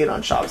are made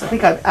on Shabbos. I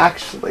think I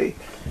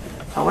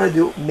want to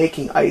do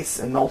making ice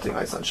and melting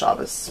ice on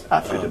Shabbos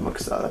after we do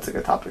muksa. That's a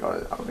good topic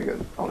I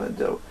want to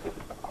do.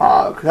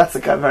 Because that's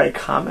like a very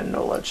common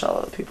nolad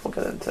shala that people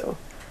get into.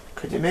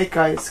 Could you make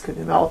ice? Could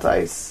you melt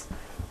ice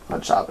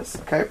on Shabbos?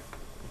 Okay?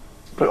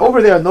 But over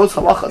there in those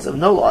halachas of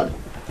nolad,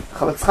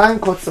 Chavetz Chaim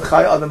quotes the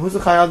Chai Adam. Who's the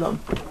Chai Adam?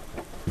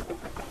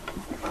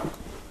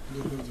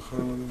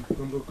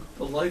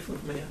 The life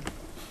of man.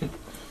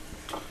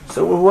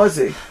 So who was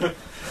he?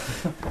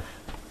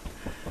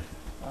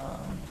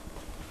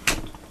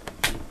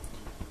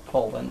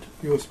 Poland.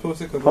 He was supposed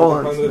to come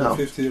Poland,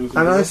 150 years ago.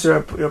 I noticed you're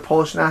a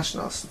Polish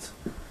nationalist.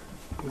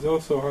 It's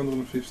also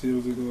 150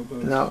 years ago,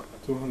 about No,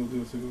 200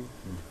 years ago.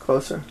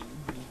 closer.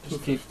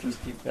 Just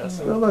keep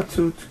guessing. No, about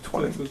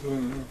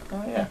 220.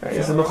 Oh yeah.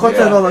 He's a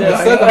Mechuta Nolan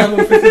I said guy.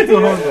 150,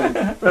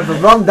 200. Rabbi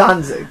Ron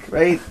Danzig,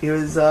 right? He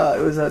was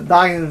a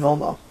dying in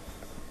Vilna.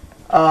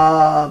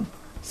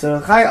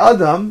 So Chai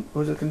Adam, who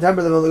was a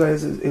contemporary of the Vilna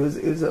guy, he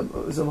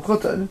was a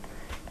Mechutan.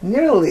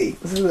 Nearly,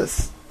 listen to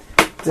this.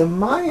 The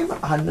Mayim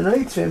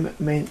Hanoitim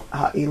Mein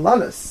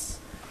Ha'ilanis,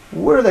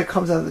 water that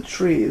comes out of the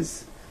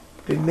trees,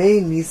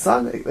 B'mei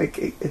Nisan, like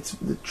it's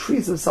the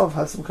trees themselves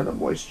have some kind of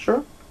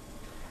moisture.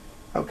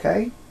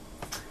 Okay.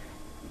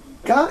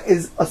 God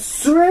is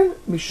Asurin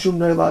Mishum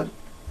Nolad.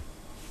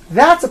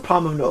 That's a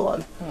problem of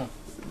Nolad.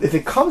 If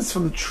it comes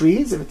from the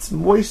trees, if it's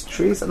moist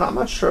trees, and I'm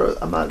not sure,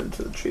 I'm not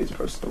into the trees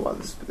personally why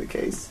this would be the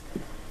case.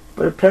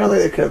 But apparently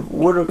they could have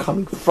water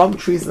coming from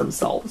trees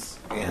themselves.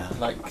 Yeah.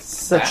 Like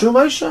Is that true,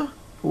 Moshe?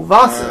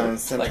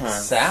 Uvasa. Like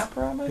sap,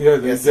 Robin? Yeah,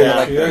 Yes, they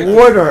yeah. create-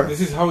 Water.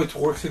 This is how it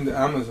works in the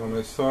Amazon.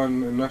 I saw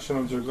in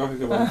National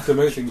Geographic about it. It's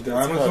amazing. The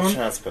It's called Amazon,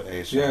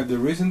 transportation. yeah, the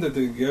reason that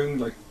they're getting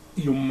like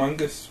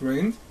humongous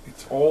rain,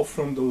 it's all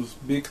from those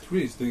big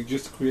trees. They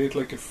just create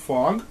like a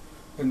fog,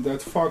 and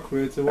that fog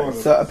creates the water.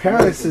 So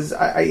apparently this is,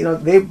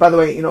 they, by the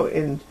way,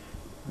 in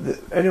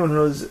anyone who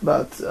knows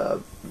about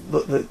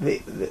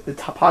the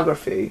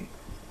topography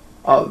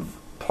of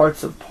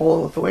parts of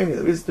Poland, Lithuania,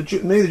 many of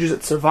the Jews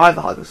that survived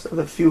the Holocaust,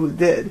 the few who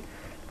did,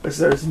 because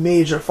there's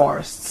major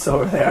forests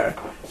over there,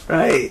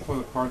 right? For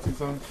the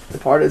partisans. The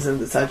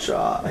partisans,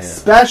 etc.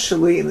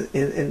 Especially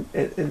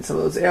in some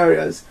of those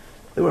areas,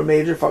 there were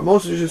major forests.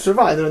 Most of the Jews who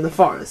survived, they're in the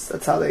forest.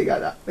 That's how they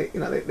got up. They hid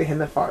in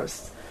the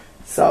forest.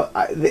 So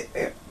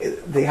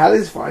they had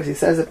these forests. He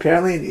says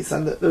apparently in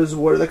Nisan that there's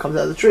water that comes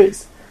out of the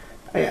trees.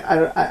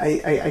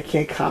 I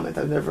can't comment.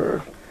 I've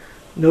never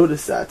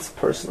noticed that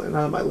personally.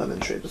 None of my lemon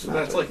trees. So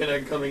that's like an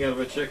egg coming out of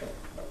a chicken.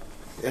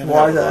 Yeah,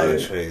 Why we have a lot that?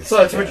 of trees. So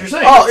that's what you're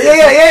saying. Oh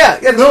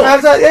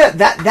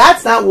yeah.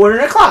 That's not water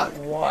in a cloud.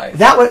 Why?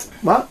 That was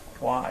what?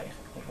 Why?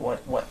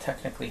 What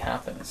technically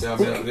happens? Yeah, I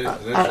mean,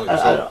 I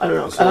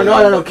don't know.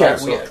 I don't care.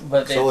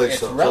 But it's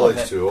Till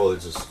relevant. H2O,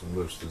 it just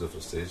moves to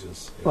different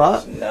stages.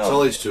 What? No. Till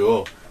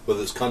H2O, with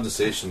its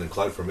condensation and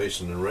cloud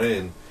formation and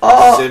rain,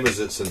 Oh. the same as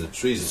it's in the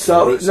trees. It's in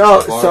So the roots, it's in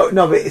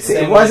the bark. but see, Same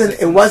it as wasn't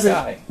it's in the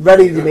sky.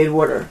 ready to be made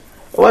water.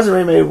 It wasn't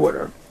ready made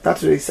water.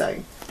 That's what he's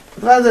saying.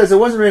 The clouds is there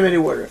wasn't very many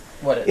water.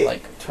 What it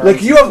like?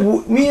 Like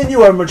you, me and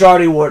you are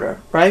majority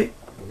water, right?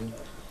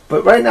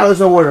 But right now there's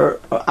no water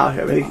out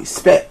here. Maybe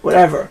spit,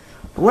 whatever.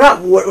 But we're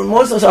not.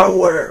 Most of us aren't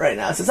water right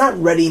now, so it's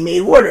not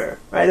ready-made water,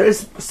 right? There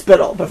is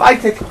spittle. But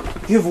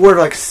if you have water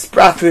like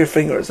sprout through your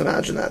fingers,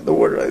 imagine that the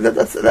water like,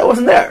 that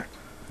wasn't there.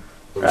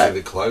 But Right.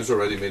 the clouds are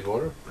ready-made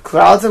water?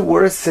 Clouds of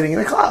water sitting in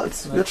the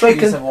clouds. The That's why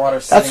trees of water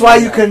that's sitting why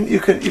in you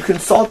there. can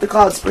salt the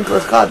clouds, sprinkle the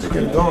clouds. You You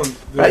can. don't.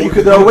 Right, you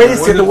could. There are ways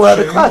to get the water of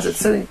the change, clouds. It's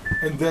sitting.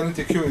 And then it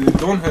accumulates. You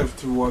don't have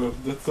to water.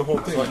 That's the whole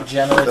That's thing. what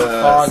generates The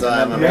fog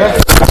Simon and Yeah.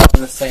 then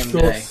the same So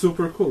day. it's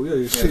super cool. Yeah,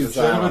 you see, it's it's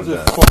a generates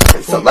diamond, a fog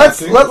So from let's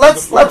the thing, let's the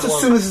let's fog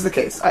assume one. this is the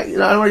case. I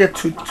don't want to get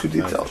too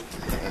detailed.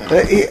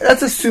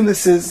 Let's assume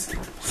this is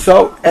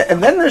so.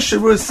 And then the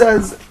Sharu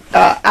says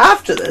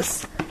after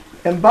this.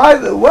 And by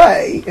the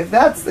way, if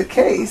that's the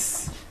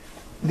case,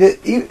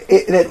 that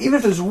even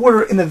if there's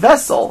water in the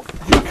vessel,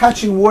 if you're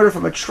catching water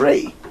from a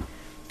tree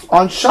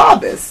on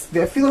Shabbos,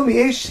 ve'afilu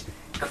miyesh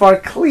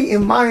kvar kli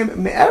imayim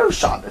me'erev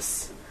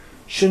Shabbos,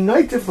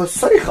 shenoitif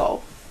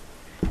l'soicho.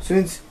 So it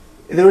means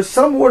there was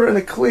some water in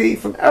the kli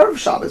from erev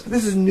Shabbos, but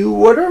this is new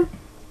water.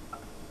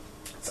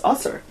 It's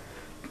usher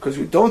because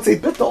we don't say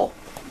bittul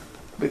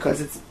because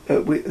it's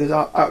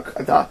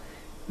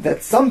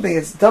that's something.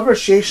 It's davar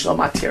sheish lo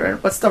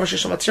matirin. What's davar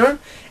sheish lo matirin?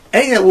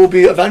 Anything that will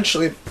be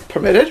eventually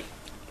permitted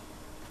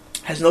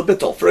has no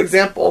bittul. For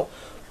example,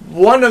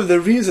 one of the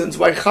reasons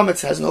why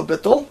chametz has no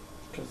bittul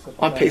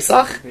on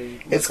Pesach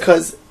is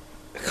because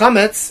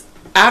chametz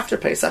after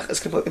Pesach is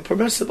completely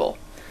permissible.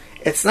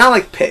 It's not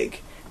like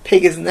pig.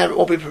 Pig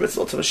won't be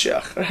permissible to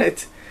Mashiach,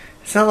 right?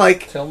 It's not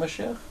like Till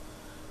Mashiach?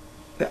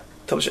 yeah,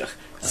 to Mashiach.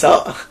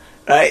 So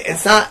right,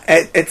 it's not.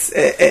 It's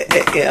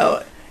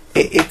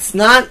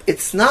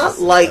not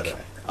like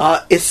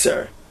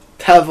Isser,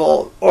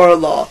 Tevel,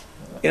 Orla.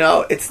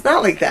 It's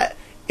not like that.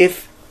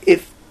 If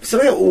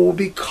something that will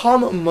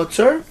become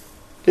mutter,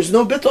 there's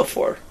no bittul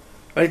for,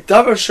 right?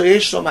 Davar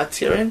sheyesh lo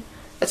matirin.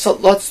 That's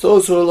what lots of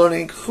those who are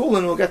learning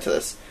Chulin will get to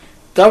this.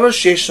 Davar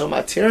sheyesh lo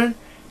matirin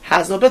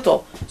has no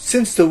bittul.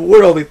 Since the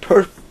water will be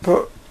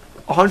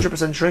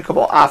 100%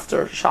 drinkable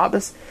after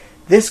Shabbos,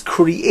 this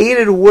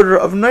created water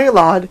of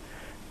Nailad,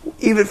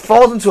 if it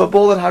falls into a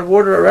bowl that had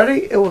water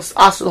already, it will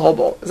ask for the whole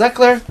bowl. Is that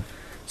clear?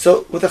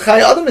 So what the Chai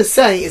Adam is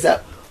saying is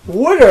that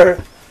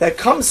water that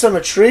comes from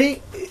a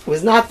tree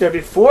was not there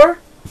before,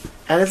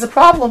 and it's a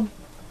problem.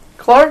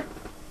 Clear?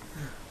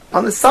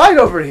 On the side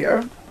over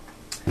here,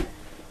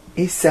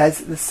 he says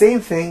the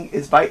same thing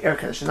is by air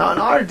conditioning. Now in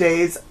our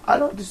days,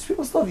 do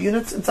people still have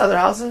units inside their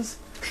houses?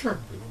 Sure.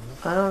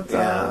 I don't.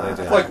 Yeah,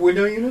 they do. Like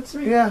window units,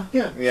 maybe? Yeah.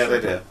 Yeah. Yeah, they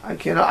do. I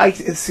can't. I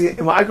see.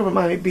 When I grew up in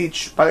Miami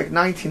Beach, by like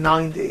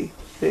 1990,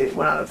 they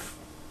went out of.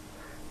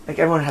 Like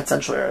everyone had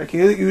central air. Like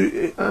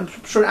you I'm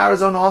sure in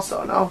Arizona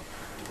also. No,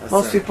 That's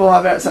most it. people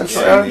have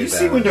central Yeah, air. You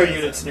see window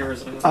units in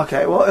Arizona.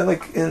 Okay, well,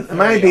 in Miami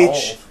Very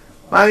Beach, old.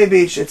 Miami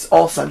Beach, it's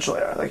all central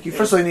air. Like you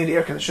first of all you need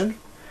air conditioning.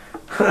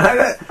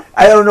 I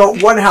don't know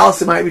one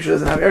house in Miami Beach that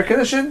doesn't have air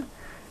conditioning,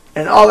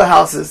 and all the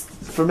houses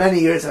for many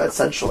years have had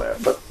central air.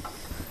 But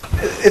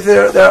if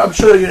there, I'm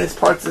sure there are units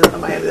parts of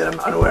Miami that I'm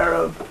unaware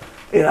of.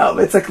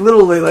 It's like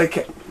literally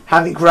like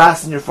having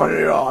grass in your front of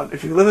your lawn.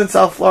 If you live in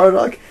South Florida,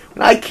 like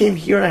when I came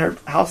here and I heard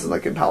houses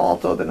like in Palo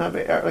Alto didn't have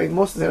air. Like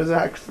most of them,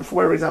 for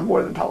whatever reason, I'm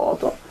more than Palo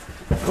Alto.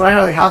 When I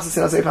heard like houses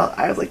in San Jose,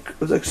 I was like, it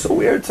was like so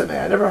weird to me.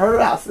 I never heard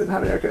of a house that didn't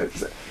have an air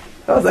conditioner.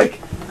 I was like,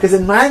 because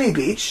in Miami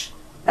Beach,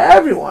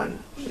 everyone,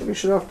 maybe we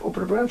should have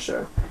opened a branch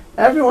there.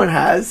 Everyone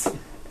has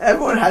air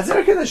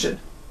conditioning,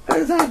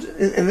 and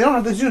they don't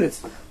have those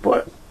units.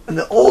 But in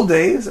the old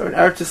days, or in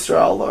Eretz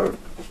Yisrael, or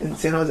in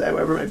San Jose,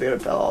 wherever it may be, in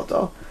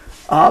Palo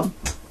Alto,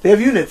 they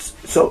have units.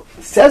 So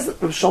it says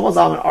Shlomo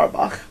Zalman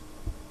Auerbach.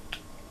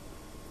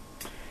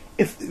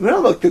 If you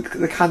know, look,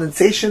 the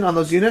condensation on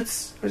those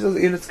units,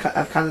 those units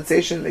have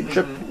condensation, they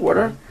drip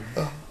water.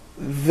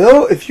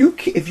 Though, if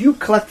you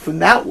collect from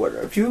that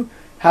water, if you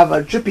have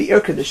a drippy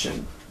air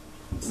condition,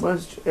 what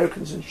is air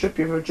condition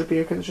drippy? You ever drippy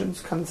air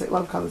conditions? A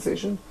lot of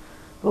condensation,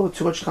 a little bit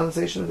too much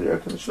condensation in the air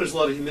conditioner. There's a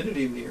lot of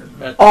humidity in the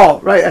air. Oh,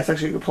 right, that's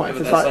actually a good point.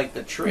 But It's that's not- like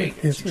the tree.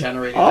 It's Yes.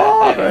 generating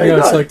Oh, that very Yeah,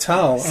 good. it's like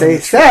towel. So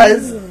it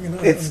says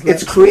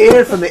it's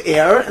created from the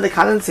air and the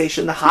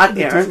condensation, the hot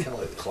air. It's kind of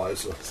like the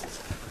clouds. It's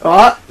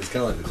It's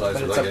kind of like the clouds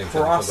But without it's a getting to the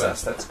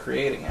process that's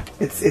creating it.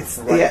 it's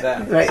Right yeah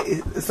then. right.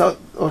 So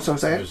what I'm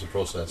saying. There's a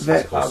process. That-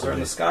 as opposed Clouds to are in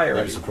the- the sky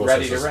already, there's a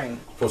ready to process- rain.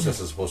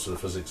 Process as opposed to the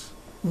physics.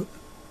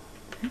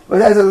 But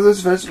that's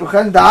let's finish.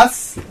 V'chen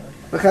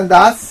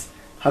das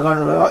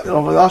Hagan Rav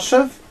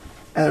Yoshev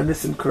and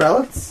Nissim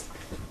Karelitz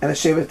and the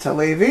Shevet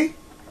Halevi.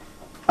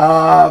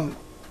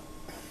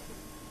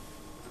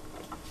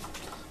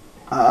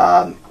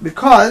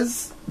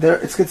 Because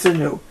it's considered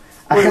new.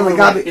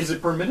 Achen Is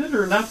it permitted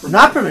or not permitted?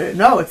 not permitted.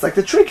 No, it's like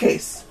the tree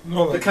case.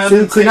 No, The like, So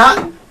you could not.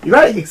 condensation? You're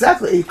right.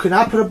 Exactly. You could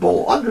not put a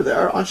bowl under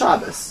there on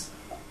Shabbos.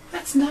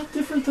 That's not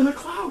different than a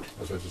cloud.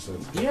 That's what you said.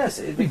 Yes,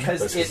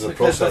 because That's it's the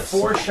because process.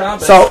 before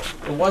Shabbos, So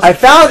it wasn't. I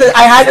found it.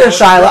 I had it in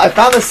Shiloh. I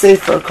found a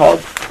sefer called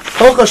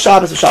Hilchos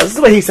Shabbos of Shabbos. This is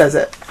the way he says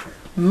it.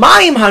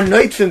 Mayim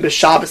hanoitfim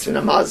b'Shabbos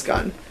min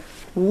hamazgan.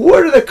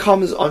 water that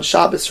comes on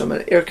Shabbos from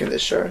an air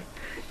conditioner,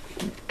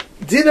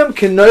 dinam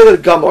kenoilad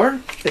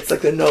gamor, it's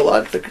like the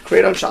nolad, it's like a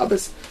crate on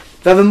Shabbos,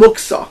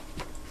 vavamuksa.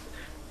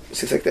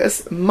 It's like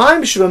this.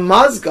 Maim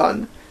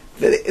shebamazgan,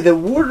 the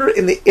water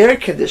in the air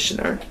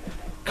conditioner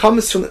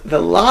comes from the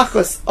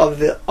lachos of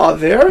the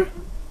aver,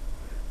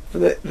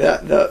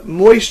 the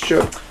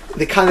moisture,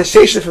 the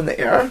condensation from the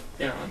air,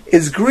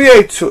 is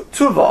griya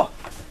tuva.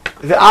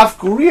 The af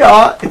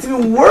griya, it's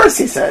even worse,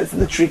 he says, in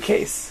the tree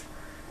case.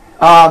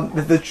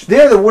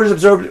 There the water is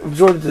absorbed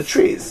into the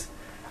trees.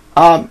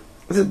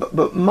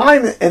 But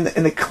mine in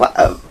the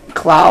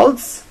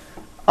clouds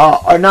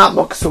are not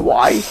muksa.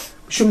 Why?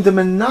 It's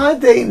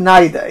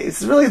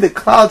really the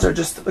clouds are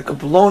just like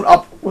blown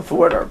up with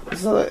water.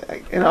 It's not,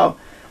 It's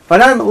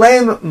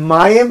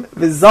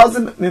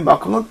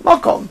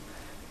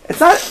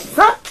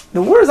not.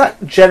 The water is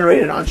not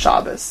generated on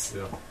Shabbos,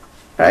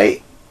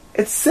 right?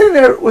 It's sitting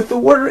there with the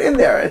water in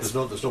there.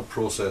 There's no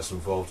process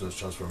involved in its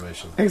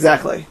transformation.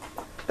 Exactly.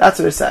 That's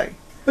what they're saying.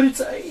 But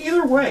it's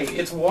either way.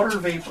 It's water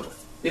vapor.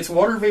 It's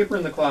water vapor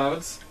in the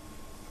clouds,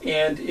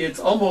 and it's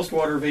almost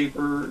water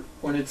vapor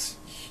when it's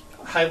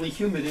highly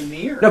humid in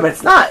the air. No, but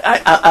it's not.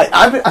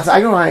 I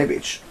go to Miami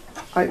Beach.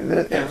 I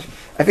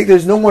think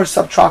there's no more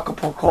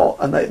subtropical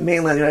on the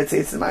mainland United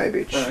States than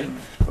Miami Beach. Right.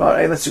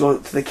 Right, unless you go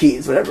to the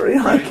Keys, whatever.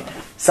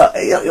 So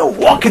you'll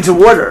walk into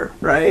water,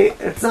 right?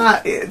 It's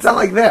not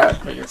like there.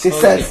 But your She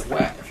clothes says, get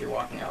wet if you're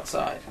walking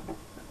outside.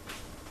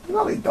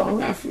 no, they don't.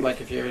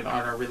 Like if you're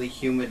on a really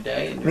humid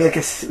day. I mean, like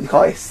we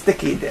call it a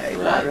sticky day.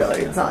 Not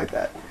really. It's not like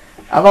that.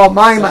 About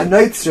my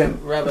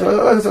noitzrim.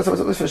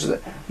 Let's finish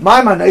it.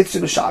 My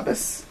noitzrim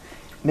Shabbos.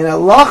 Min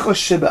alachos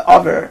sheba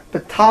aver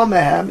betal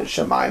mehem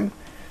shemaim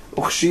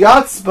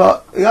uchshiyatz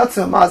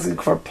yatzim mazin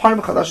kvar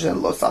parim chadash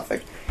and lo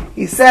safek.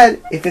 He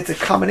said, if it's a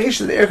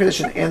combination of the air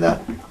conditioning and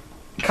the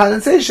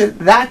condensation,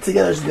 that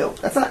together is new.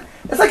 It's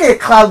like a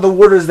cloud. The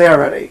water is there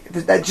already.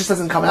 That just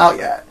doesn't come out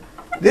yet.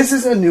 This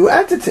is a new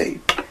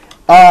entity.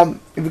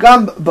 If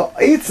gone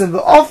ba'etz and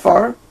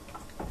ba'ofar,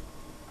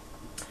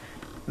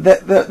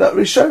 the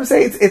Rishonim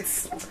say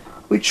it's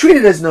we treat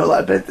it as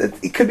nolad, but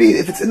it could be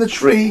if it's in the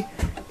tree,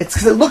 it's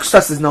because it looks to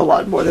us as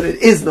nolad more than it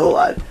is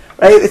nolad,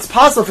 right? It's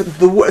possible if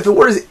the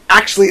water is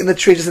actually in the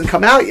tree, it doesn't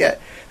come out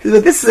yet.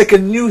 But this is like a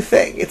new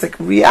thing. It's like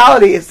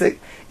reality. It's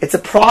a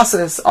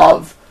process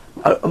of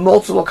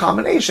multiple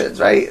combinations,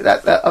 right?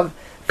 That of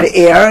the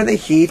air and the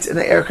heat and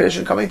the air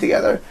conditioning coming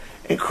together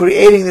and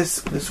creating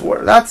this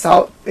water. That's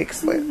how they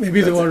explain it.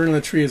 Maybe the water in the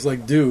tree is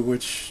like dew,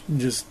 which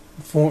just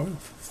formed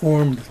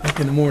like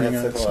in the morning.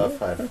 That's a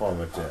glorified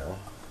form of dew.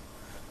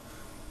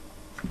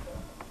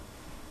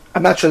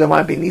 I'm not sure there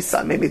might be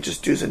Nissan. Maybe it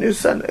just dew's a new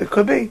sun. It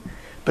could be.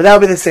 But that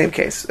would be the same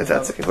case, if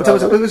that's the case. The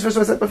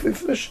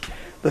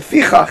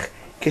fichach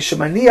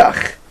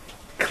kishemaniach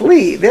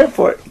kli.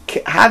 Therefore,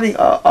 having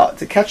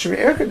to catch from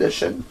your air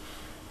condition,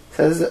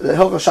 says the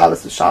Hilchos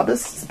Shabbos to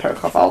Shabbos, it's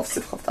Perek Aleph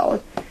Sif Chaf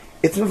Daled.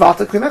 It's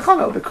mevata kli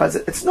mechano because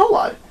it's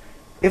nolad.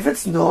 If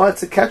it's nolad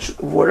to catch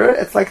water,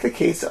 it's like the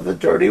case of the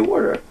dirty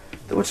water.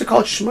 What's it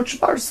called?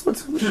 Shmutzbars?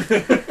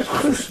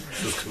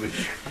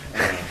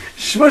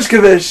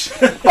 Shmutzkevish.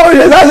 Oh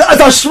yeah,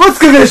 that's a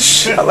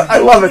Shmutzkevish. I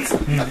love it.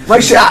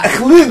 Moshe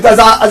Achliv as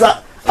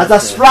a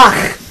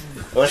sprach.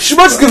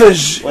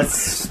 Shmutzkevish.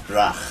 What's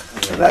sprach?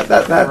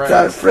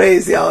 That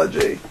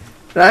phraseology,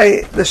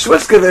 right? The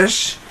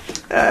Shmutzkevish.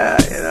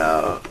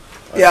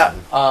 Yeah.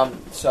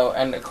 So,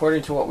 and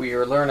according to what we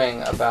were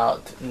learning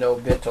about no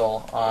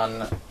bittul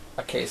on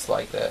a case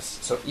like this,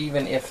 so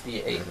even if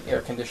the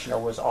air conditioner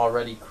was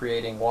already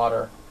creating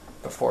water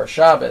before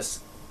Shabbos,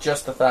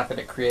 just the fact that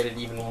it created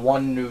even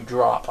one new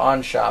drop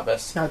on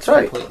Shabbos, that's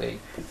right. Completely.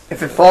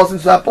 If it falls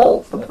into that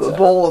bowl, the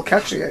bowl will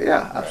catch it.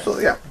 Yeah,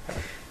 absolutely. Yeah.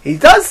 He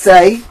does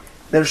say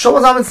that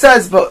Shlomo Zalman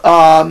says, but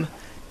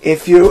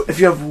if you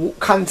have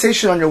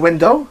condensation on your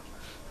window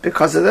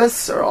because of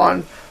this or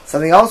on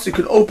something else, you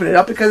can open it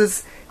up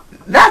because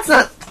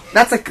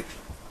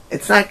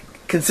it's not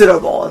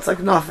considerable. It's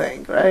like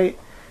nothing, right?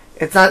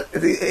 It's not.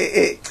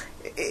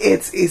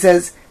 He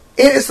says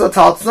it's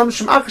bottled to the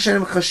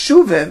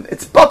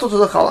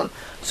chalon.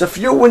 So if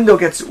your window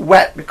gets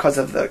wet because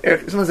of the air,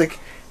 someone's like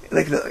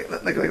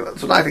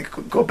so now I think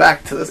go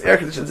back to those air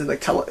conditioners in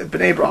like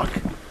Bnei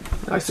Brak.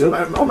 I used to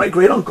my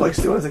great uncle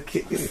used to when I was a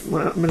kid,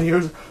 many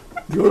years.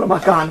 The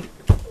Ramakan,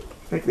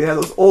 like they had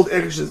those old air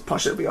conditioners.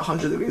 Push it would be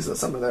 100 degrees in the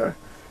summer there.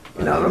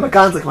 You know,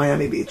 Ramakan's like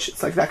Miami Beach.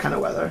 It's like that kind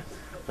of weather.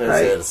 But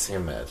right? it's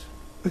humid.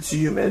 It's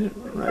humid,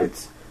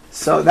 right?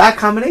 So that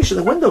combination,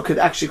 the window could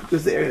actually,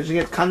 because the air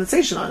conditioning get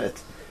condensation on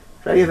it,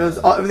 right? If it was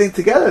everything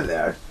together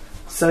there.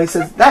 So he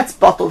says that's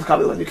bottled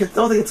kabbalah. You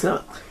don't think it's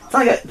gonna.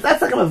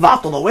 That's not gonna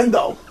vatal the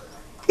window.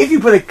 If you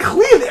put a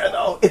clear there,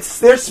 though, it's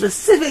there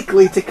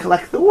specifically to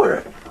collect the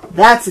water.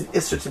 That's an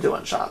issur to do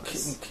on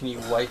Shabbos. Can you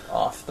wipe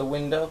off the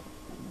window,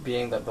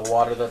 being that the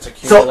water that's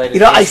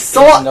accumulated?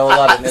 So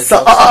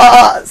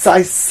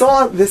I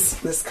saw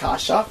this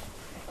kasha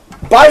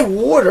by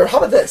water. How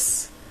about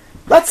this?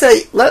 Let's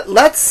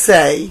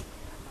say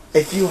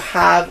if you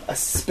have a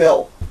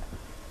spill,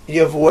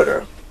 you have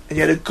water, and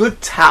you had a good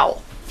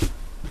towel.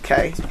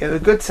 okay, you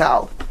have a good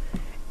towel,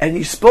 and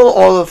you spill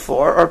all over the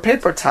floor, or a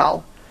paper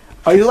towel,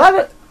 are you allowed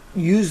to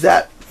use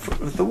that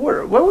with the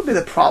water? What would be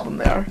the problem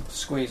there?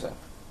 Squeezing.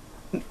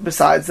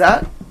 Besides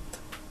that,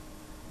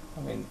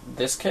 I mean,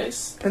 this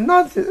case. and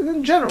not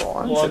in general.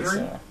 I'm Laundry?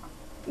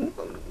 saying-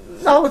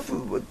 Not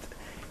with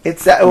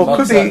it's that. Well, it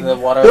could be. The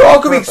water They're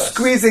all could be purpose.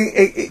 squeezing.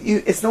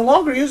 It's no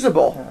longer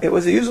usable. Yeah. It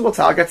was a usable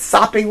towel. It got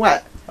sopping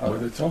wet.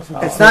 But it's also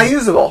It's not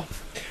usable.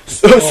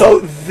 So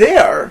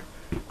there,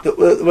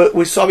 what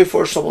we saw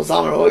before Shlomo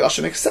Zalman or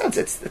Yasha makes sense.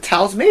 It's the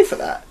towel's made for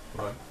that.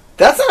 Right.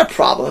 That's not a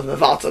problem. The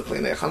Valto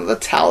clean the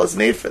towel is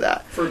made for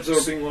that. For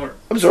absorbing water.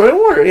 Absorbing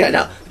water. Yeah.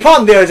 Now the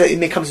problem there is that it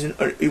becomes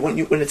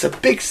when it's a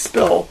big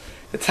spill,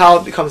 the towel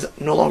becomes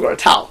no longer a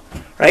towel.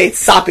 Right? It's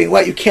sopping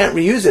wet. You can't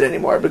reuse it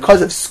anymore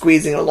because of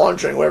squeezing or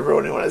laundering, whatever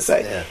you want to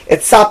say. Yeah.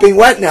 It's sopping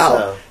wet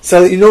now,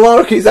 so you no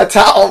longer can use that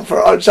towel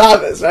on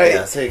Shabbos, right?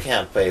 Yeah, so you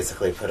can't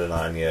basically put it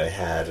on your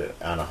head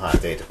on a hot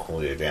day to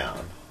cool you down.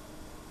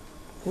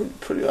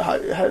 Pretty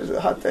hot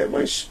day.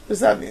 What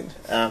does that mean?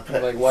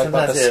 Like wipe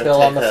up sometimes the you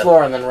spill on take the a-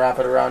 floor and then wrap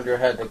it around your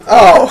head.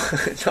 Oh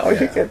no, you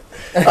Yeah. can.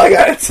 I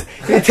got it.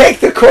 You take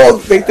the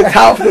cold, make the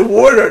towel for the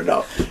water.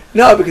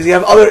 No, because you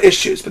have other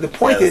issues. But the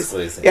point Yeah, is,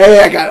 squeezing.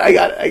 I got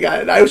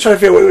it. I was trying to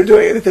figure out what we were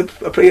doing. I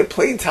think a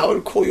plain towel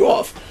would cool you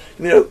off.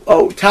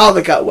 Towel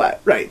that got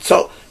wet, right?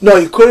 So no,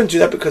 you couldn't do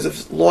that because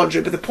of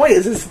laundry. But the point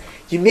is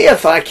you may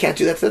have thought I can't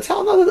do that to the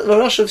towel. No,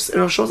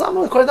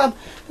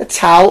 the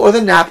towel or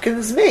the napkin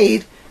is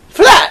made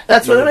for that.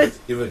 That's what it is.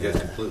 Even get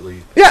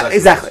completely. Yeah, saturated.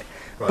 exactly.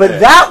 Right. But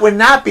that would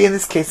not be in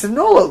this case of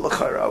Nola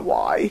L'chara.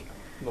 Why?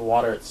 The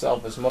water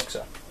itself is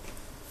muksa.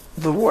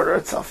 The water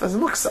itself is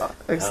muksa.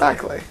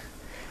 Exactly.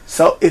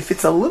 So if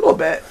it's a little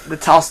bit, the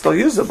towel's still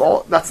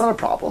usable, that's not a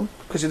problem,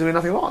 because you're doing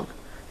nothing wrong.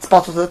 It's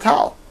bottled to the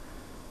towel.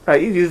 Right?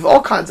 You use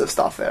all kinds of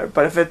stuff there.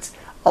 But if it's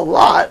a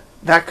lot,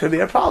 that could be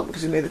a problem,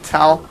 because you made the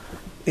towel,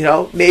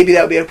 maybe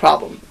that would be a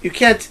problem.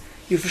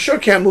 You for sure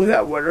can't move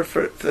that water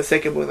for the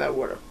sake of moving that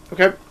water.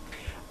 Okay?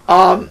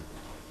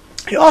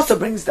 He also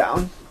brings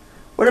down,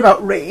 what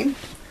about rain?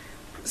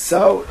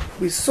 So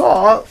we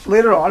saw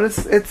later on,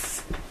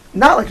 it's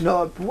not like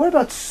Noah, but what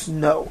about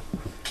snow?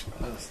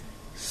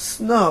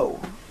 Snow.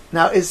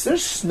 Now, is there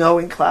snow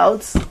in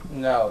clouds?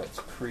 No, it's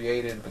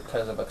created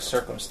because of a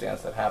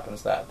circumstance that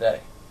happens that day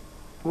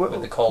What,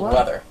 with the cold what?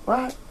 weather.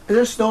 What? Is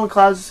there snow in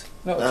clouds?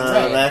 No, it's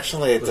rain.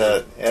 Actually, it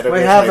We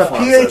have a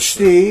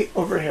PhD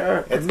over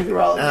here, a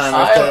meteorologist.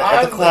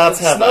 At the clouds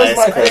have snow's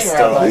my ice thing,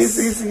 Rabbi.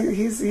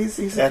 crystals.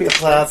 He's a At the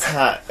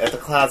PhD.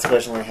 clouds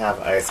originally have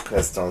ice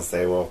crystals.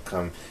 They will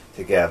come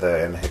together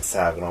in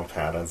hexagonal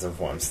patterns and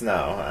form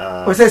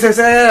snow. Say,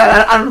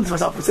 I don't know this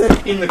myself. What's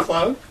it? In the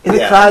cloud? In the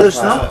Yeah, cloud, there's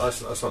the snow? cloud.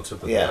 That's not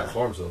typically Yeah. how it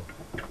forms, though.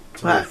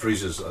 Right. It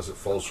freezes as it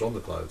falls from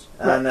the clouds.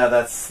 No,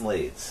 that's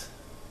sleet.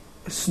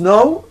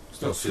 Snow?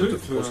 It's not a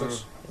different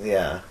process.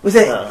 Yeah. Was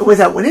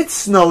that when it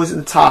snows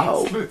in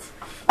Tahoe? Split.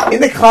 In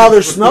the cloud,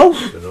 there's snow?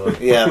 You know?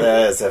 Yeah,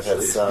 there is. If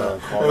it's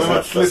cold what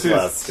enough, split is? the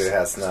clouds do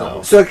have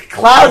snow. So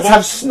clouds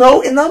have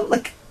snow in them?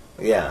 Like,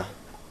 Yeah.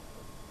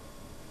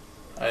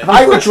 if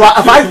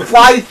I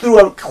fly through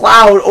a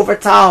cloud over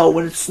Tahoe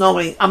when it's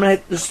snowing, I'm gonna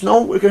hit the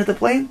snow. We're gonna hit the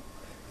plane.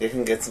 You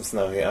can get some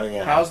snow here. Oh,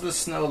 yeah. How's the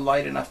snow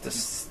light enough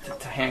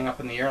to hang up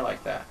in the air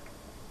like that?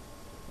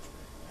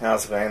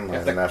 How's rain light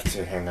If the- enough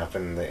to hang up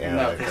in the air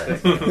No, like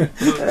because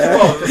that?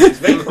 Well, because it's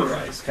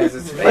vaporized.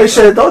 it's Hey,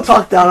 shit, don't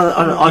talk down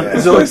on Yeah.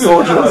 Zoe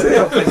soldiers.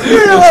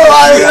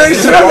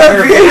 it's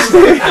water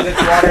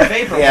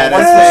vapor. Yeah, But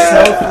once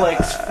that's- the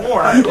snowflakes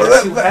form,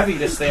 they're too heavy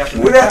to stay up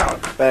in the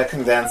ground. But it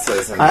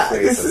condenses and this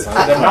freezes. is-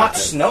 They're not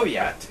snow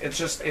yet. It's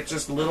just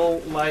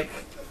little little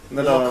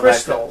like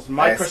crystals, ice-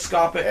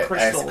 microscopic ice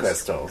crystals.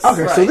 crystals.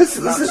 Okay, so Right. this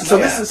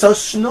is so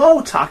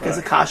snow talk is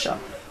a kasha.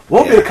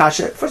 Won't be Yeah. a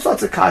kasha. First of all,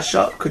 it's a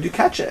kasha. Could you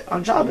catch it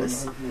on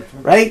Shabbos?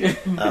 Right?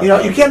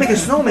 You can't make a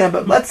snowman,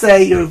 but let's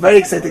say you're very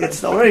excited to get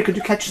snow. Right? Could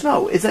you catch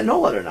snow? Is that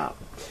no or not?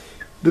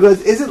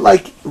 Because is it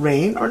like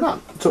rain or not?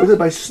 So is it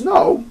by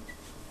snow?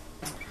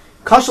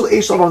 Kasha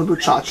l'eishlav on the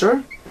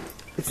buchacher.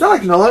 It's not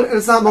like nola, and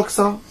it's not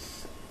moksa.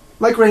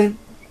 Like rain.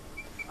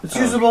 It's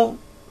usable.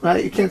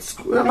 Right? You can't.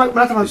 We're not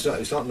talking about-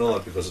 It's not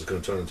nulled because it's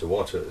going to turn into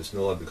water. It's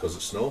nulled because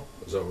it's snow.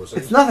 Is that what we're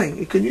saying? it's nothing.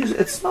 You can use it.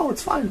 It's snow.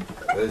 It's fine.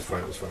 It's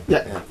fine. It's fine.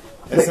 Yeah.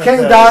 Isn't Ken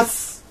there-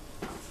 Das,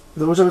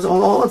 the Rosh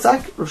Hashanah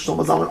Zak, Rosh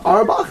Hashanah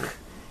Arbach,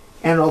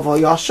 and Rav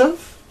Yashav,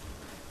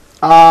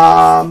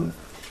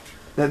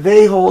 that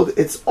they hold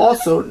it's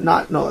also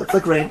not, no, it's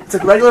like rain. It's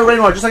like regular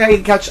rainwater. Just like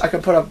I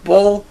can put a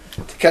bowl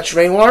to catch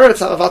rainwater.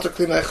 It's not about to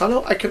clean my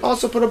chano. I can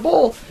also put a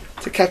bowl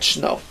to catch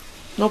snow.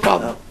 No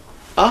problem.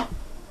 Huh?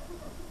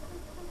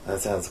 That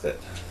sounds good.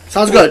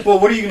 Sounds good. Well,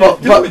 what are you going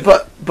to do with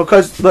it?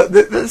 Because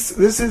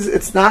this is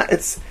it's not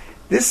it's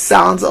this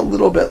sounds a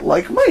little bit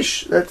like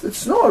Mish. It's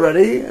snow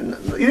already, and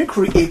you didn't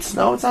create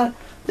snow. It's not.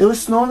 There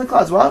was snow in the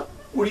clouds. What?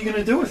 What are you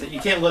going to do with it? You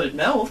can't let it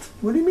melt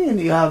What do you mean?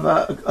 You have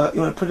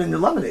you want to put it in your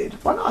lemonade?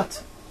 Why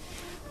not?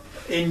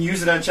 and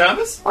use it on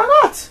Shabbos? Why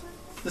not?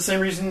 The same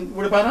reason,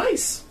 what about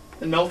ice?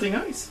 And melting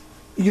ice?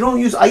 You don't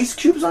use ice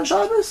cubes on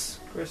Shabbos?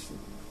 Chris,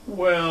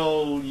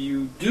 Well,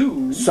 you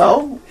do.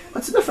 So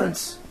what's the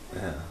difference?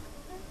 Yeah.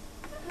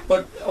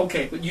 But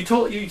okay, but you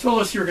told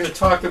us you were going to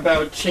talk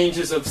about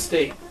changes of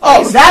state.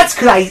 Oh, that's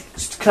could I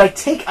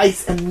take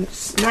ice and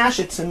smash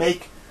it to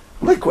make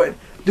liquid?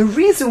 The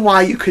reason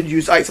why you could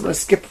use ice, I'm going to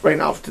skip right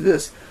now to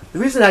this. The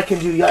reason I can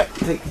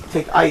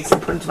take ice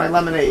and put it into my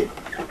lemonade,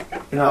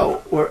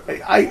 or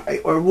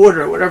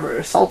water, or whatever,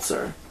 or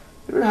seltzer.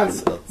 You ever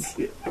have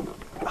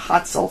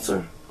hot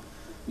seltzer?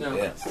 No.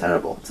 Yeah. It's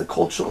terrible. It's a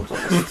cold chill.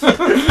 It's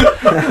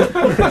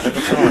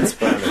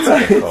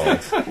cold.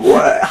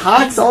 What,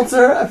 hot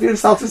seltzer? If your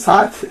seltzer's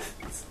hot,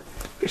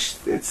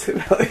 it's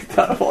really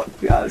terrible, to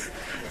be honest.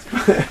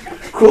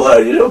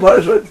 Cooler,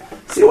 punishment.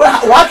 See,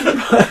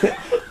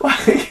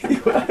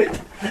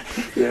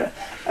 yeah.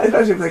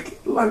 Especially if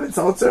like lemon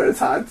seltzer is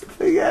hot,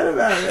 forget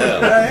about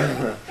it,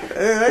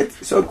 right?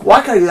 So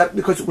why can I do that?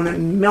 Because when it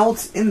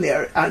melts in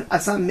there, and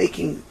it's not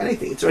making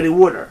anything, it's already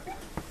water. Yeah.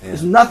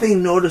 There's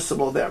nothing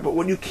noticeable there. But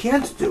what you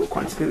can't do,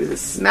 according to people,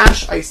 is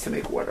smash ice to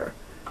make water.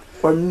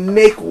 Or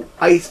make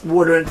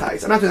water into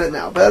ice. I'm not doing that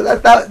now,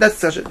 but that's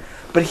session.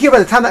 But here, by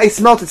the time the ice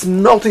melts, it's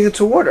melting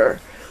into water.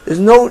 There's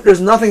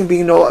nothing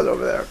being nolad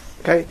over there.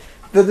 Okay,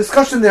 the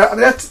discussion there. I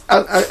mean,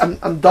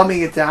 I'm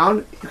dumbing it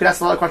down. You could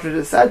ask a lot of questions.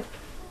 As I said,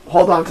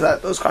 hold on to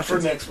those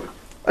questions For next week.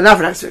 Not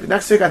for next week.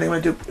 Next week, I think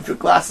I'm going to do if your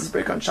glasses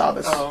break on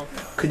Shabbos. Oh.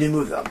 Could you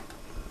move them?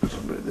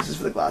 This is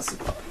for the glasses.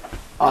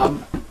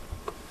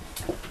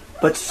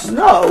 But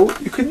snow,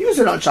 you can use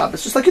it on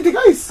Shabbos, just like you do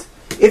ice.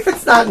 If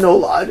it's not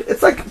nolad,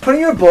 it's like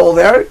putting your bowl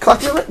there,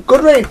 collecting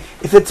good rain.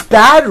 If it's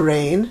bad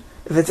rain,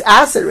 if it's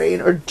acid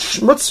rain or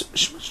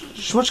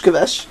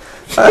shmutzkevesh,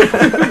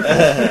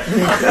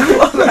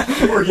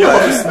 Or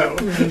yellow snow.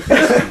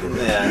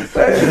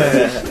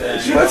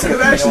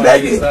 shmutzkevesh,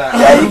 then you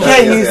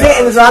can't use it,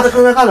 and it's not the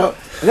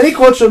and then he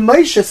quotes from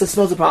Moshe, says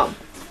snow's a problem.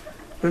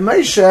 When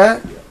Moshe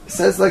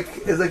says it's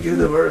like you do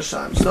the word of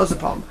Hashem, snow's a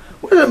problem.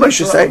 What did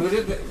Moshe say?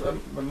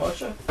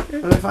 Moshe? What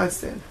did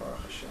Feinstein?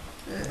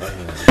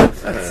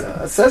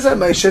 It says that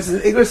Moshe is an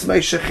Igros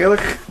Moshe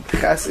Chelik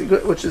Ches,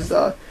 which is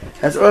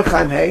has Or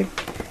Chaim Hey.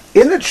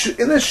 In the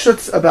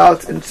shutz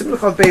about in Simon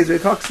Chav Beis, where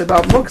he talks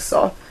about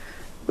Muksa,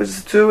 which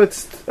is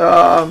it's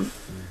all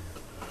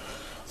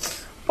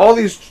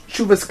these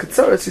Chuvas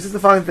Ketzaros. He says the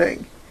following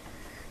thing: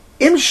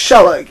 Im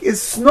Shelag is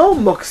snow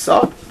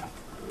Muksa,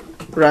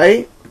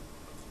 right?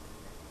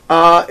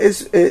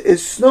 Is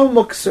snow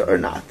Muksa or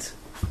not?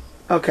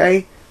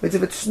 Okay. But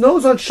if it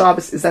snows on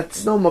Shabbos, is that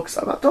snow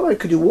muksa? I'm not talking about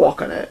could you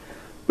walk on it.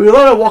 We're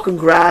allowed to walk on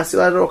grass,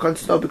 you're allowed to walk on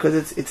snow because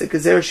it's a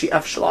gezer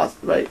she'ef shalas,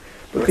 right?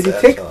 But could you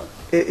take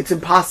it's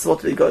impossible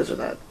to be gozer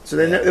that. So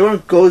they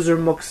weren't gozer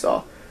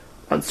muksa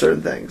on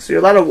certain things. So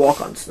you're allowed to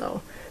walk on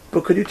snow.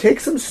 But could you take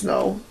some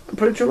snow and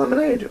put it to your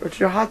lemonade or to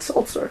your hot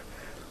seltzer?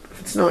 If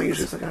it's snowing,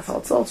 usually it's like a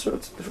hot seltzer,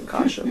 it's a different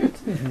kasha.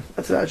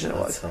 That's what I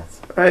was.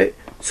 Right?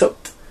 So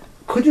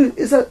could you?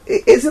 Is it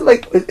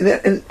like in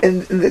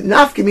the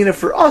nafkamina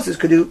for us is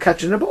could you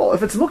catch it in a bowl?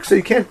 If it's muksa,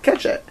 you can't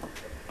catch it,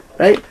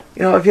 right? If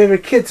you have your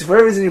kids, for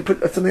whatever reason you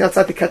put something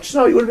outside to catch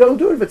snow, you wouldn't be able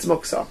to do it if it's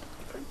muksa.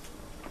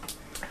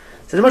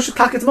 So the Moshe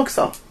talk it's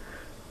muksa.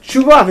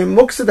 Tshuva avi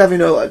muksa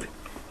davinolad.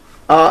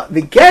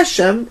 The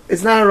geshem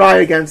is not a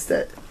riot against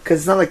it because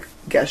it's not like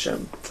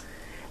geshem.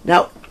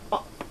 Now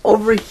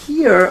over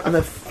here on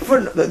the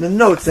foot, the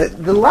notes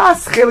that the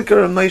last chelik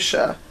of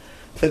Moshe,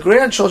 the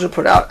grandchildren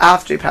put out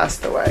after he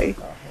passed away,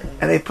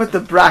 and they put the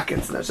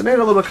brackets in there. So it made it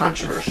a little bit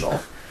controversial.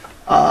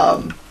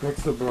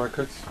 What's the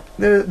brackets?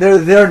 They're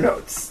their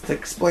notes to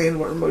explain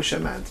what Moshe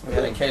meant. We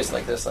had a case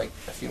like this a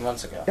few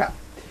months ago. Yeah.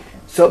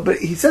 So, but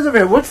he says over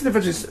here, what's the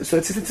difference? So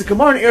it's a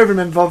Gemara in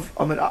Eruvin and Vav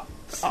Amid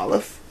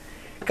Aleph.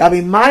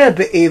 Gabi Maya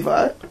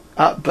be'eva,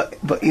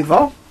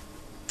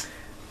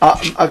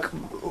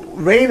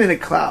 rain in a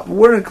cloud,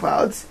 water in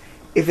clouds.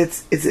 If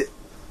is it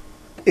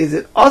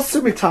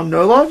asur mitam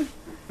nolad?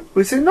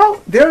 We say no.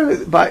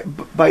 There by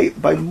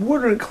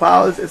water and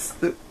clouds, which is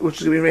going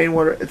to be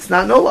rainwater. It's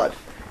not nolad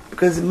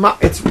because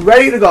it's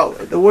ready to go.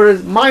 The water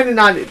is mine and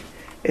not it.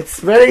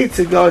 It's ready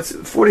to go. It's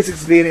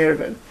 46 V in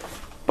Eruvin.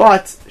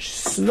 But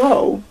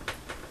snow,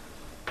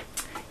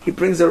 he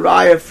brings a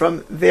raya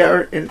from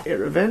there in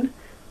Eruvin,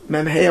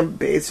 Memheim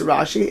Beis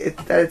Rashi.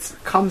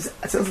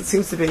 It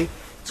seems to be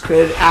it's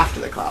created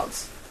after the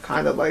clouds,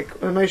 kind of like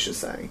what Moshe is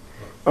saying,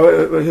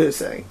 or what he is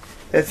saying.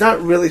 It's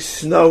not really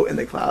snow in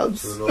the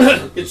clouds.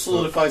 It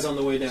solidifies on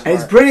the way down. And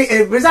he's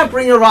not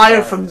bringing a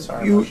raya from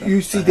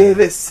UC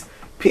Davis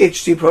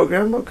PhD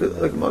program. It's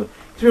bringing a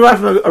raya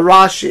from a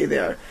Rashi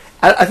there.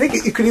 I think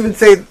you could even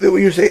say that what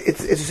you say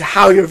it's just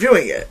how you're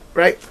viewing it,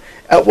 right?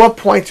 At what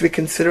point do we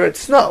consider it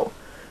snow,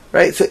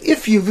 right? So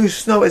if you view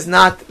snow as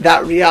not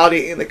that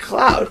reality in the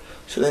cloud,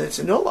 so then it's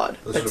a nolad.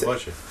 This is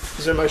Moshe.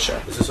 Is there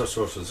Moshe? Is this our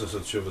source? Is this a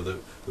tshuva that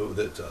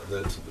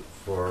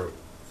for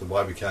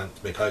why we can't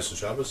make ice on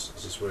Shabbos?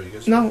 Is this where you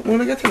guys? No, we're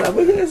gonna get to that.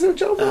 We're gonna get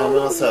to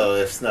also,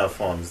 if snow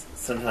forms,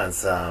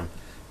 sometimes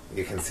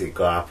you can see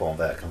grapple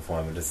that can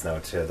form into snow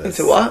too.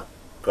 Into what?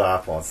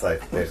 Grapple. It's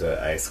like bigger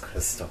ice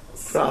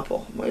crystals.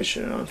 Grapple. Moshe,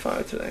 you're on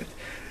fire today.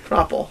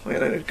 grapple. I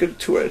had a good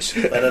tour.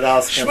 But it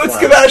also Schmutz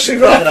can gewasch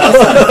and form,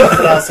 grapple.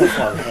 it also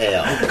form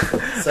hail.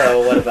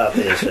 So what about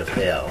the issue of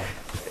hail?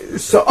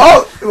 So,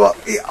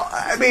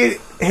 I mean,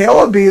 hail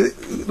would be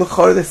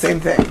the same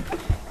thing.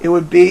 It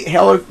would be,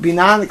 hail would be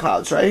not in the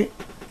clouds, right?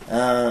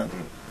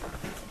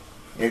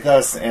 It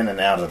goes in and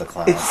out of the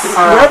clouds. It's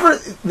wherever,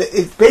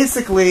 it's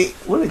basically,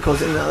 when it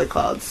goes in and out of the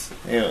clouds?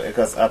 It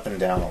goes up and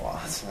down a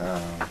lot.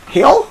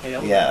 Hail?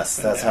 Yes,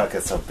 that's how it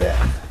gets so big.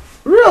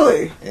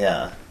 Really?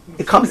 Yeah.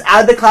 It comes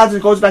out of the clouds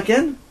and goes back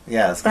in?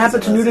 Yes. What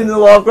happened to Newton and the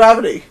law of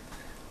gravity?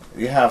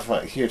 You have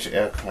huge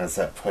air currents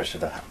that push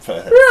it up.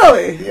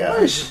 Really? Yeah,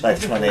 Nice. like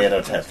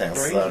tornado type things.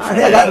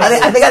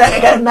 I think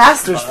I got a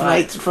master's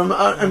tonight from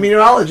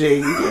meteorology.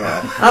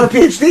 Yeah. I'm a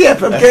PhD.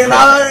 I'm getting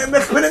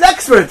an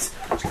expert.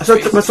 So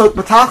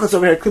Matachas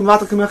over here,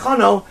 Klimata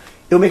Klimachano,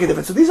 it'll make a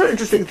difference. So these are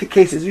interesting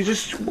cases.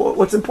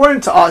 What's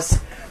important to us,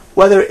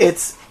 whether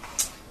it's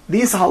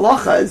these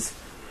halachas,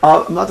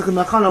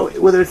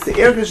 whether it's the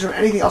air conditioner or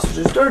anything else which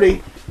is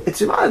dirty, it's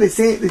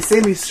the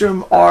same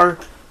Yisurim are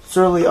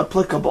certainly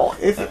applicable.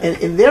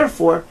 And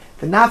therefore,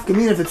 the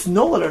nafkamina, if it's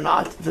nolad or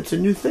not, if it's a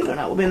new thing or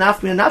not, will be a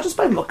nafkamina not just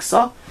by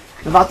muksa.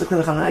 And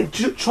I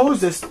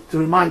chose this to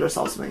remind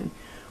ourselves something.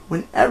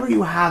 Whenever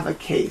you have a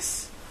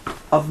case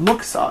of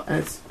muksa, and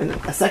it's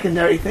a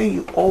secondary thing,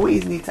 you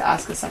always need to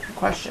ask a second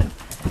question.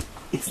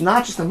 It's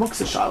not just a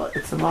muksa shaila,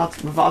 it's a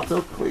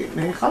mavato kli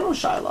mehechano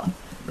shaila,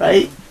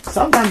 right?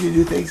 Sometimes you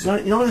do things, you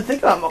don't even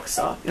think about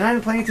muksa. You're not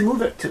even planning to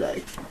move it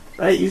today,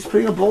 right? You're just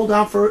putting a bowl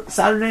down for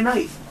Saturday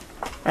night.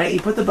 Right, you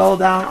put the bowl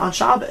down on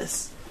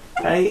Shabbos,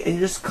 right, and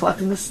you're just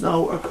collecting the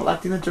snow or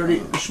collecting the dirty,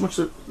 the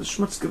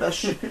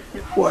schmutzgewesh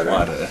water,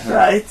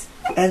 right,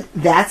 and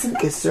that's an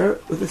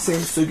isser with the same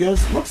sugya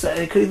as muksa,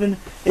 and it could even,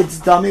 it's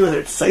dummy, whether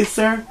it's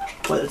seiser,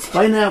 whether it's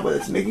baina, whether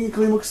it's making a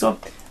kli muksa,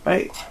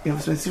 right? You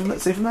have something to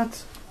say from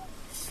that?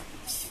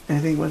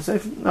 Anything you want to say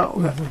from? No,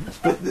 okay.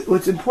 But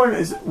what's important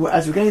is,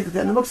 as we're getting to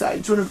the end of the muksa, I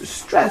just want to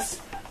stress,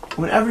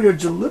 whenever you're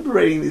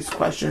deliberating these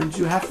questions,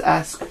 you have to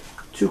ask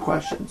two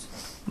questions.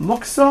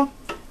 Muksa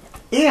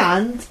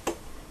and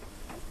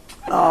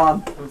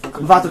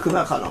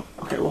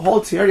okay, we'll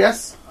hold here.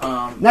 Yes.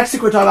 Next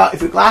week we're talking about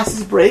if your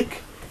glasses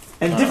break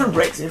and different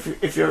breaks.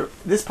 If your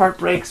this part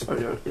breaks or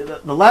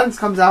the lens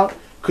comes out,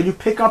 could you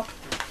pick up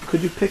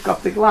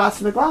the glass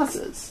from the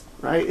glasses?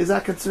 Right? Is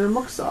that considered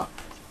muksa?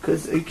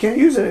 Because you can't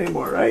use it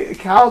anymore, right?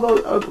 How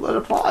that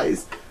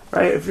applies,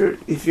 right? If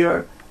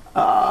you're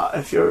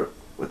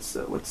what's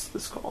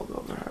this called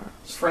over here?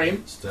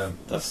 Frame? Stem.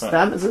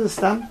 Stem? Is it a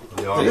stem?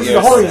 The arm. This is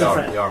the holding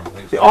frame.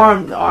 The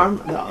arm. The arm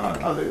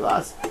of the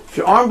glass. If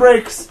your arm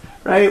breaks,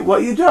 right,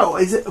 what you do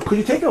could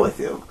you take it with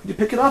you? Could you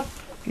pick it up?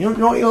 You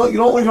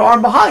don't leave your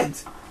arm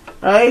behind,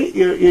 right?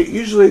 You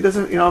usually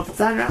doesn't. If it's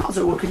not in your house,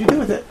 or what could you do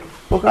with it?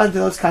 What kind of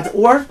those kinds?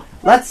 Or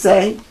let's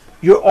say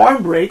your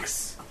arm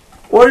breaks,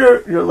 or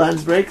your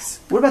lens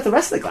breaks. What about the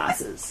rest of the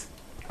glasses?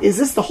 Is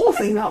this the whole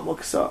thing now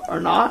muksa or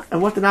not?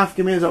 And what the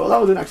nafkamina is? Well, that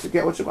will do next week.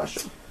 Yeah, what's your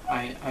question?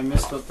 I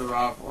missed what the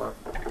Rav, or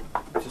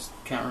just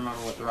can't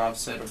remember what the Rav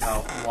said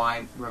about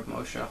why Rav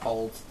Moshe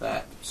holds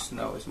that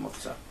snow is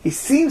muksa. He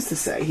seems to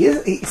say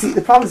see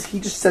the problem is he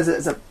just says it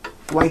as a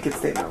blanket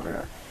statement over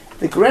here.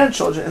 The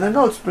grandchildren in their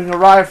notes bring a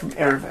raya from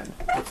Erevin.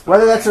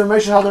 Whether that's a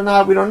Rav Moshe held or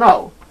not, we don't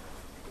know.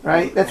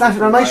 Right? That's not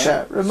Rav Moshe.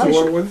 So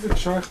why is it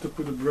charged to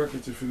put the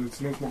brackets if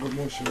it's not Rav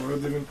Moshe? Why are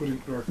they even putting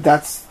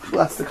brackets?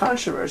 That's the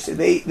controversy.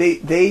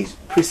 They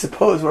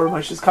presuppose where Rav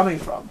Moshe is coming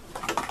from.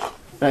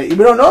 Right? We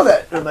don't know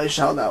that Rav Moshe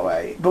held that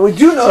way, but we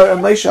do know that Rav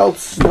Moshe held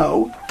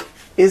snow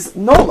is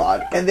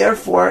nolad, and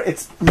therefore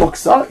it's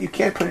muksa. You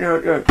can't put in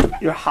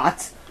your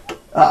hot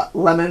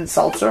lemon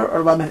seltzer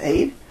or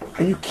lemonade,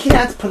 and you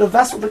can't put a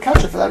vessel to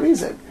catch it for that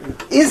reason.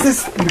 Is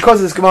this because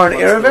of this Gemara in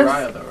Erevin? What's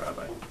the raya, though,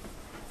 Rabbi?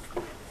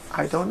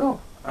 I don't know.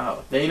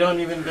 Oh, they don't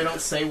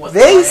say what.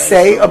 They the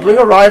say is bring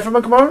a raya from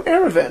a Gemara in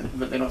Erevin.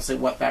 but they don't say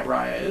what that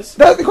raya is.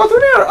 They go through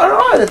an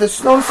raya that the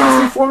snow seems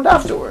to be formed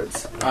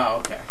afterwards. Oh,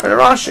 okay. Or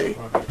Rashi.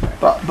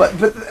 But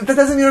that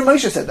doesn't mean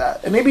Moshe said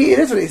that. And maybe it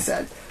is what he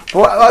said.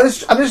 But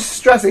I'm just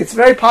stressing, it's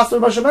very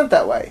possible Moshe meant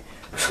that way.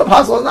 So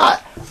possible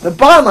not. The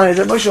bottom line is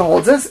that Moshe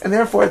holds this, and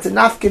therefore it's a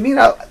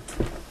nafkamina.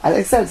 As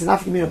I said, it's a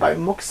nafkamina by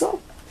muksa,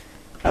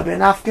 and a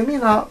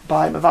nafkamina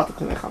by mavato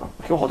kli mechano.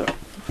 Okay, we'll hold it.